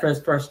just did that for his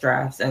first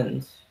drafts.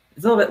 And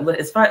it's a little bit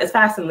it's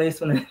fast and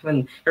loose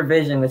when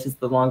revision, which is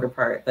the longer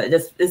part. But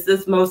it's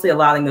just mostly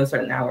allotting those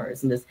certain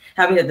hours and just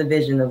having that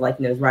division of like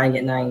writing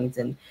at night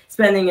and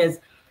spending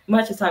as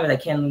much time as I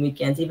can on the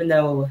weekends. Even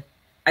though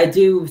I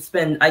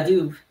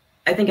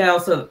think I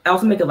also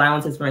make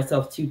allowances for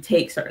myself to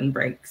take certain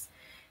breaks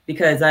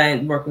because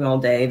I'm working all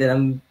day. That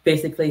I'm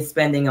basically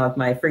spending on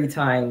my free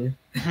time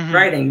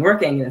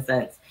working in a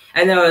sense.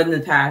 I know in the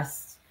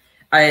past,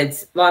 a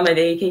lot of my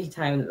vacation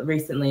time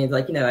recently is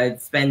like,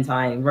 I'd spend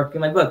time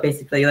working on my book.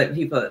 Basically, like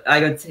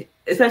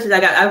especially I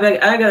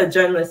got a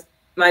journalist.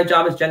 My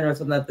job is generous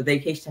with the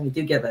vacation time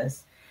they do give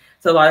us.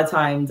 So a lot of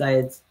times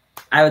I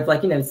would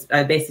like,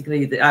 I would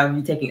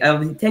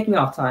be taking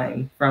off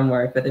time from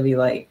work, but it'd be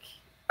like,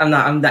 I'm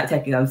not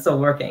taking, I'm still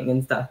working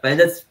and stuff, but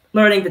just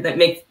learning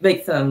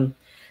to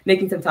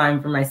making some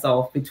time for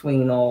myself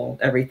between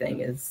everything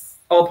is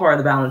all part of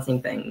the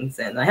balancing things.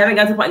 And I haven't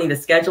got to the point I need to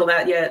schedule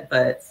that yet,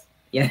 but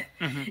yeah,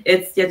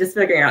 it's just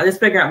figuring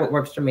out what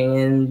works for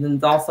me.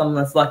 And also I'm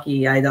less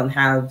lucky. I don't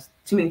have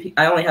too many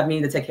people. I only have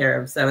me to take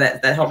care of. So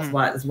that helps a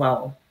lot as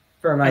well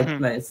for my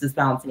just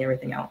balancing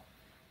everything out.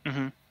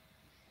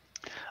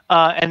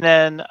 And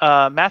then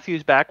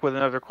Matthew's back with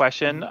another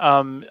question.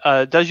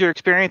 Does your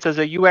experience as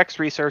a UX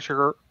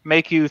researcher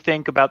make you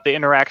think about the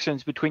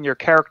interactions between your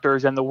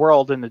characters and the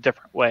world in a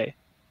different way?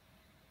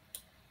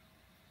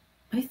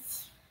 I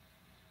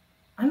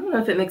don't know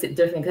if it makes it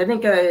different. I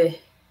think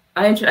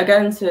I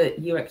got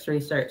into UX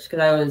research because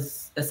I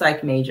was a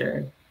psych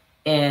major,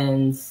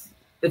 and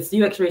it's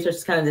UX research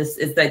is kind of this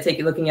is that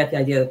looking at the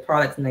idea of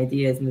products and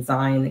ideas and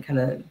design and kind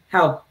of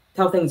how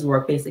things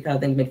work, basically how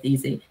things make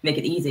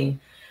it easy.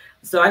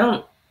 So I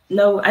don't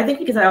know. I think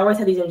because I always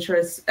had these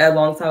interests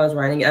alongside I was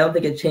writing, I don't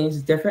think it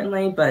changed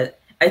differently. But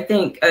I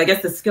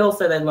guess the skill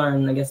set I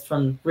learned,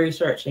 from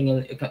researching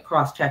and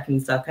cross-checking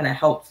stuff kind of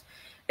helped.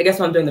 I guess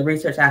when I'm doing the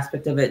research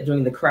aspect of it,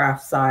 doing the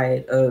craft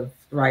side of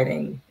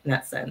writing in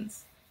that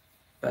sense.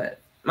 But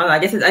I don't know, I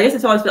guess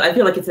it's always. I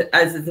feel like it's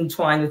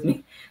entwined with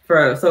me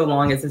for so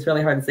long. It's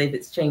really hard to say if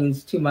it's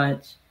changed too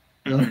much.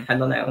 I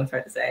don't know. It's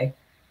hard to say.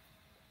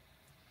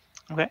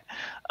 Okay,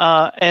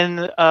 and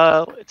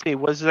let's see.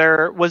 Was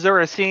there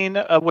a scene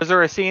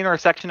or a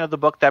section of the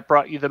book that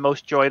brought you the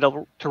most joy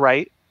to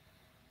write?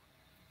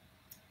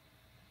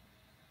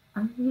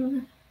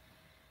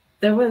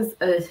 There was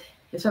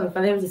it's something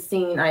funny. There was a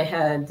scene I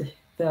had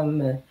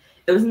them.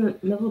 It was in the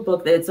middle of the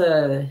book.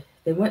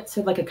 They went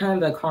to like a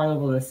kind of a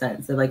carnival in a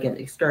sense, of like an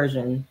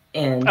excursion,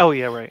 and oh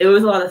yeah, right. It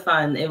was a lot of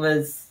fun. It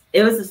was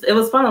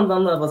fun on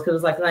some levels because it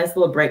was like a nice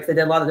little break.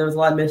 There was a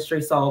lot of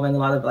mystery solving, a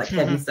lot of like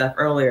heavy stuff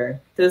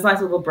earlier. So it was a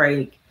nice little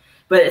break.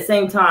 But at the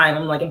same time,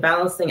 I'm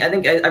balancing. I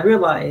think I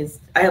realized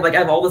I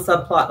have all the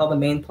subplots, all the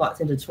main plots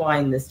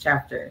intertwined in this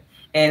chapter.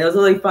 And it was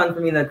really fun for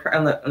me on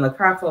the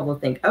craft level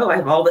to think, oh, I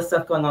have all this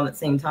stuff going on at the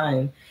same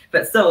time.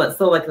 But still, it's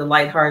still like a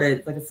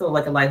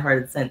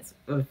lighthearted sense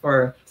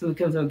for some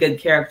good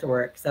character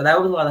work. So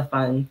that was a lot of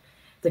fun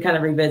to kind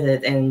of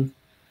revisit. And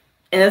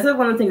that's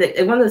one of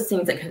those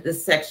things the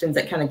sections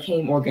that kind of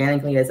came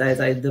organically as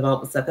I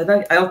developed the stuff.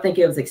 I don't think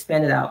it was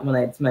expanded out when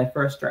I did my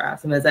first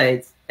draft. And as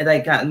I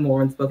gotten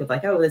more into the book, it's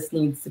like, oh, this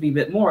needs to be a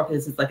bit more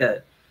because it's like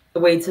a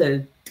way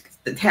to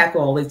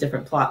tackle all these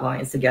different plot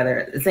lines together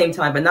at the same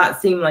time, but not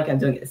seem like I'm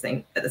doing it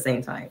at the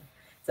same time.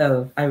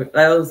 So that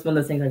was one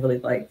of the things I really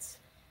liked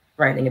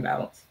writing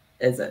about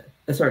as a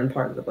certain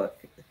part of the book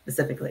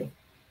specifically.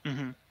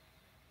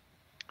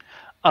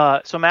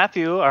 So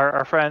Matthew,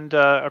 our friend,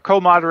 our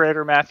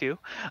co-moderator Matthew,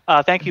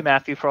 thank you,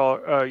 Matthew, for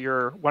all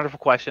your wonderful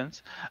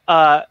questions.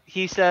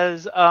 He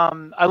says,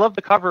 I love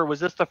the cover. Was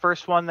this the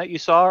first one that you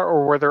saw,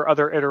 or were there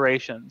other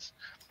iterations?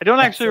 I don't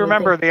actually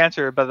remember the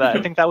answer, but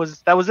I think that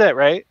was it,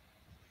 right?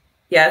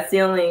 Yeah, it's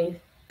the only.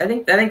 I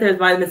think there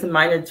might have been some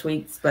minor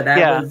tweaks, but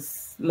that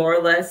was more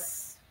or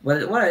less what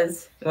it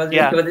was. It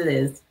wasn't what it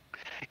is.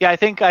 Yeah, I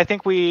think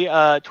we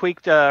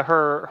tweaked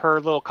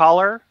her little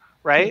collar,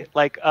 right?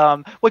 Like,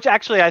 which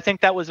actually I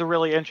think that was a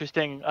really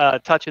interesting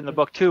touch in the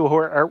book too,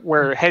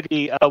 where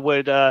Hetty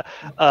would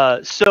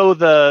sew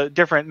the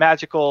different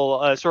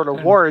magical sort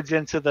of wards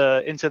into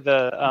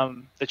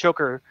the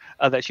choker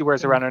that she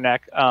wears around her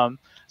neck.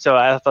 So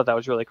I thought that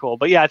was really cool.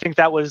 But yeah, I think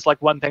that was like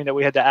one thing that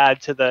we had to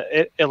add to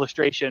the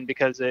illustration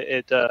because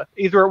it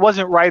either it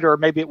wasn't right or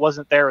maybe it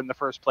wasn't there in the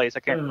first place. I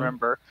can't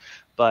remember,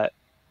 but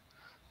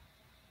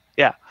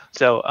yeah.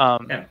 So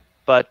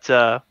but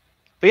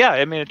yeah,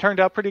 I mean, it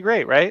turned out pretty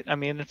great, right? I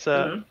mean, it's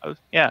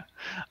yeah.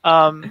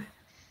 All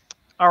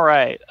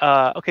right.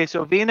 Okay,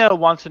 so Vina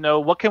wants to know,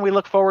 what can we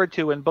look forward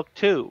to in book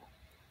 2?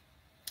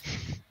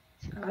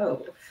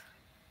 Oh,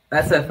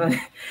 that's so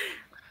funny.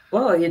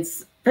 Well,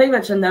 it's pretty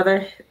much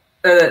another.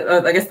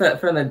 I guess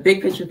from the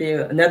big picture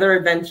view, another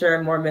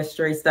adventure, more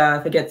mystery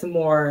stuff. It gets some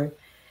more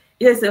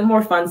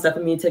fun stuff for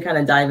me to kind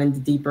of dive into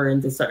deeper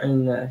into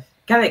certain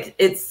kind of.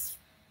 It's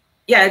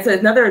yeah, it's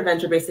another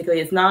adventure. Basically,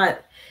 it's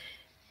not.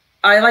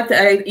 I like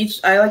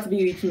to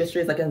view each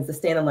mystery as like as a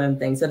standalone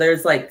thing. So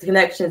there's like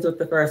connections with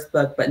the first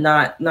book, but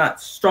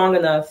not strong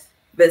enough.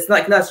 But it's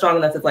like not strong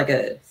enough. It's like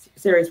a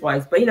series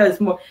wise. But it's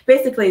more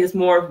basically it's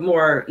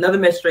more another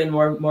mystery and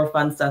more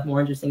fun stuff,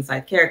 more interesting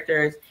side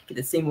characters. Get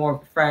to see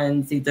more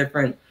friends, see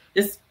different.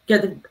 Just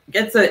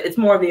it's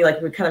more of the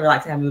like we're kind of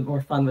relaxing, having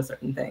more fun with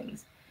certain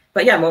things.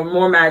 But yeah,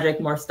 more magic,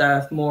 more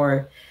stuff,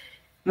 more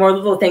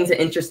little things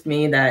that interest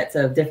me. That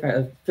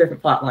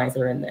different plot lines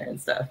are in there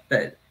and stuff.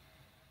 But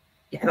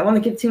yeah, I don't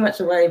want to give too much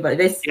away, but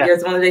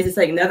it's one of these. It's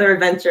like another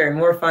adventure,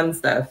 more fun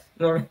stuff.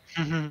 More.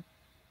 Mm-hmm.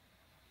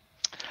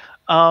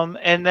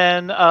 And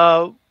then,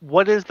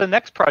 what is the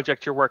next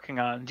project you're working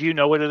on? Do you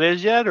know what it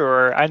is yet?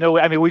 Or I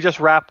mean, we just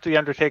wrapped The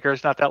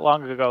Undertakers not that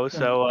long ago,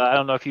 so I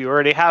don't know if you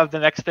already have the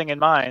next thing in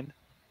mind.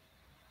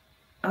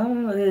 I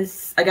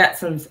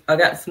got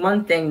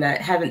one thing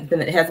that hasn't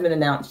been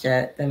announced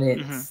yet. I mean,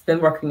 it's been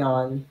working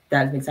on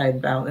that I'm excited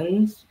about,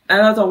 and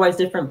there's always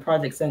different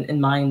projects in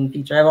mind in the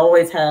future. I've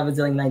always had a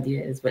bazillion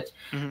ideas, which,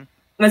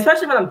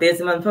 especially when I'm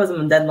busy, when I'm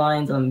on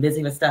deadlines, and I'm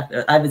busy with stuff.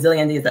 I have a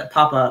zillion ideas that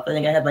pop up. I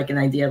think I had like an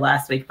idea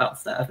last week about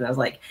stuff, and I was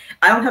like,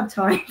 I don't have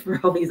time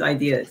for all these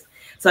ideas.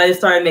 So I just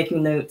started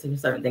making notes of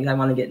certain things I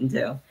want to get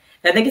into. And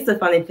I think it's the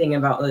funny thing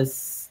about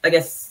this, I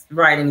guess,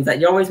 writing is that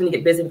you always, when you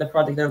get busy with a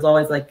project, there's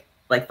always like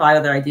 5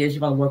 other ideas you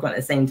want to work on at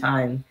the same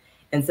time.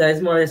 And so it's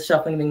more just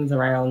shuffling things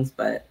around.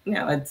 But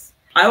I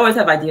always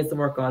have ideas to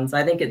work on. So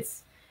I think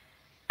it's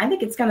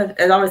kind of,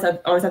 I always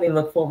have something to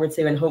look forward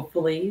to, and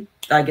hopefully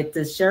I get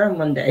to share them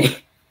one day.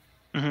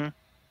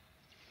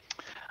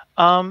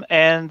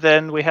 And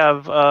then we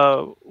have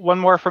one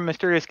more from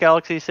Mysterious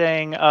Galaxy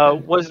saying,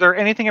 was there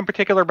anything in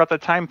particular about the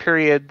time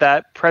period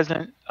that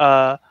presented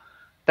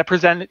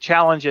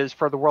challenges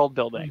for the world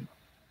building?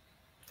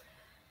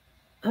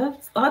 A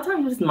lot of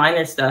times just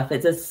minor stuff.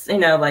 It's just,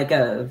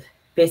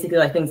 basically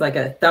like things like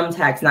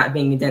thumbtacks not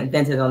being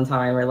invented on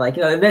time, or like,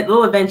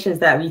 little inventions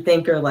that we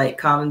think are like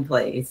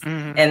commonplace.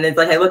 And it's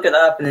like, I look it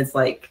up and it's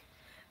like,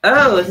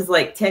 oh, this is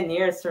like 10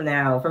 years from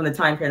now from the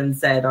time period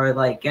said, or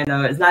like,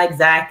 it's not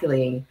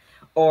exactly,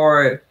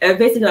 or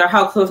basically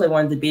how close I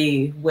wanted to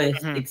be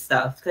with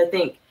stuff. Because I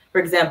think, for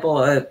example,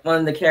 one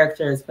of the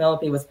characters,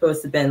 Penelope, was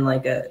supposed to have been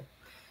like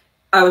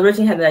I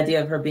originally had the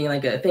idea of her being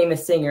like a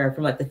famous singer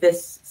from like the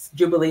 5th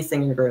Jubilee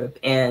singer group,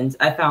 and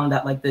I found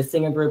that like the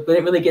singer group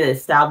didn't really get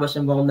established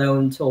and well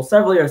known until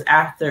several years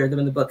after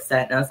when the book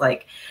set, and I was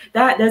like,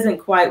 that doesn't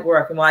quite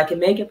work. And while I can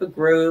make up a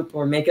group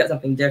or make up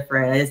something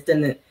different, it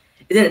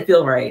didn't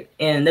feel right.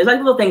 And there's like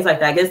little things like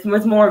that. I guess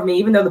it's more of me,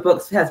 even though the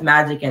book has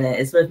magic in it,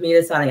 it's with me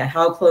deciding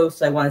how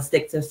close I want to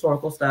stick to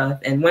historical stuff,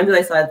 and when do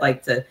I decide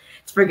like to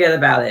forget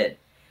about it.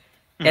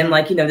 And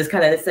like, just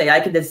kind of say, I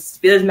could just,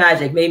 there's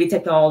magic, maybe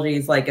technology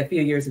is like a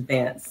few years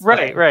advanced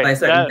by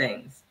certain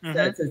things.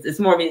 So it's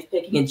more me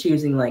picking and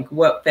choosing like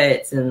what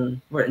fits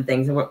and certain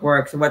things and what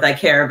works and what I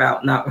care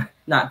about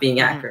not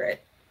being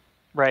accurate.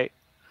 Right.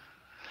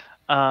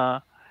 Yeah,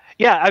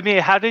 I mean,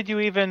 how did you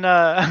even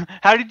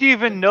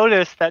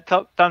notice that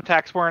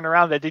thumbtacks weren't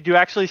around? Did you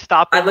actually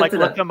stop and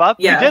look them up?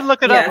 Yeah. You did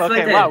look it up.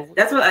 Okay, wow.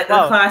 That's what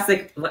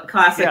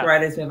classic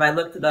writers move. I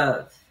looked it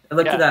up.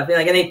 Like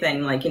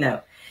anything, like,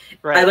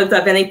 I looked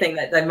up anything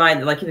that I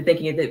might, like,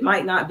 thinking it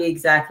might not be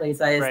exactly.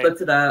 So I just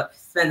looked it up,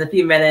 spent a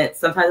few minutes.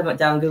 Sometimes I went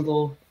down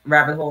Google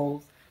rabbit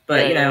holes, but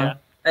I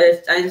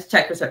just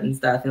checked for certain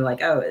stuff and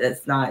like, oh,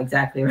 it's not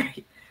exactly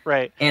right.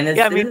 Right. And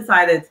it's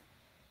decided.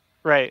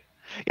 Right.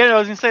 Yeah, I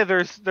was gonna say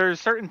there's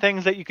certain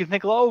things that you can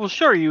think, oh, well,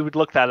 sure, you would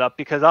look that up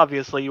because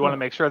obviously you want to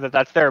make sure that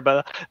that's there.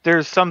 But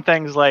there's some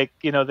things like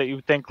that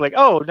you think like,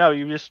 oh no,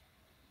 you just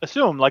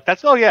assume like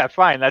that's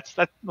fine.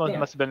 That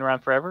must have been around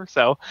forever.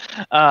 So,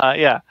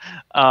 yeah.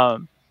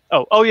 And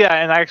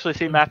I actually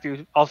see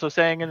Matthew also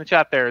saying in the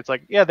chat there, it's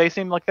like, yeah, they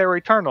seem like they were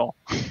eternal.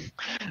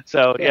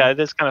 So yeah, it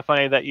is kind of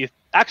funny that you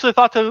actually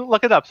thought to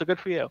look it up. So good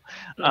for you.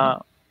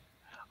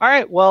 All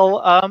right.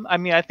 Well, I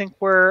mean, I think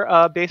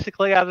we're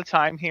basically out of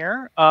time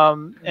here.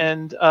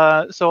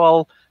 So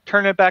I'll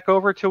turn it back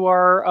over to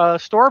our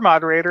store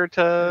moderator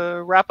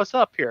to wrap us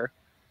up here.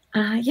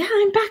 Yeah,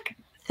 I'm back.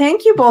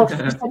 Thank you both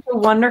for such a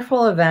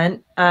wonderful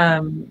event.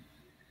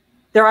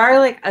 There are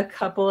like a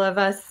couple of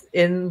us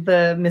in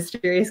the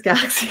Mysterious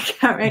Galaxy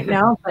chat right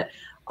now, but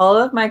all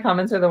of my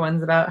comments are the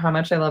ones about how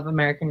much I love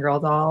American Girl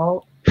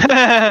Doll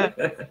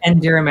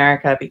and Dear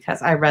America,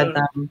 because I read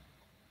them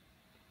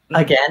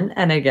again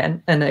and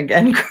again and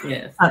again.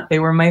 Yes. They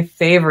were my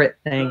favorite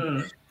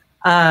thing.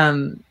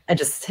 And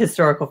just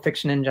historical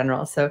fiction in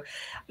general. So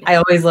I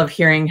always love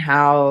hearing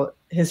how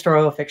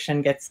historical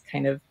fiction gets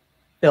kind of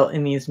built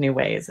in these new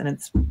ways, and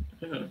it's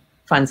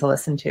fun to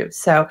listen to.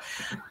 So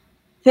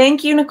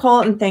thank you, Nicole,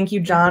 and thank you,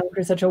 John,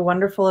 for such a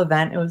wonderful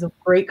event. It was a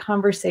great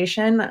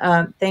conversation.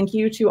 Thank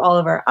you to all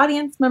of our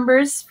audience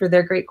members for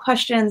their great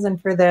questions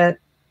and for the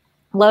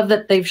love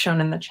that they've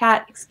shown in the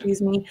chat.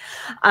 Excuse me.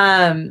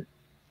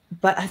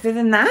 But other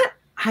than that,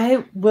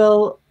 I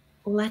will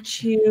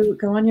let you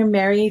go on your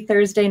merry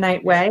Thursday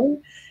night way.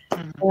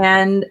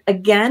 And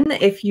again,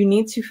 if you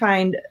need to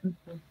find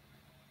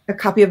a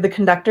copy of The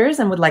Conductors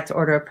and would like to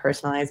order a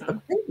personalized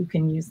booklet, you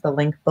can use the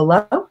link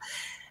below.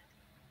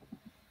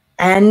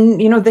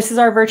 And, you know, this is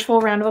our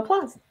virtual round of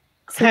applause.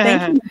 So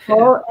thank you,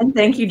 Nicole, and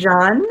thank you,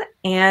 John.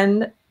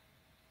 And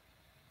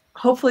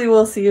hopefully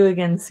we'll see you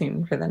again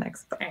soon for the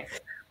next book.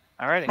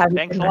 All right. Have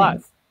Thanks a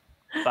lot.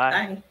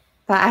 Bye.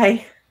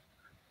 Bye.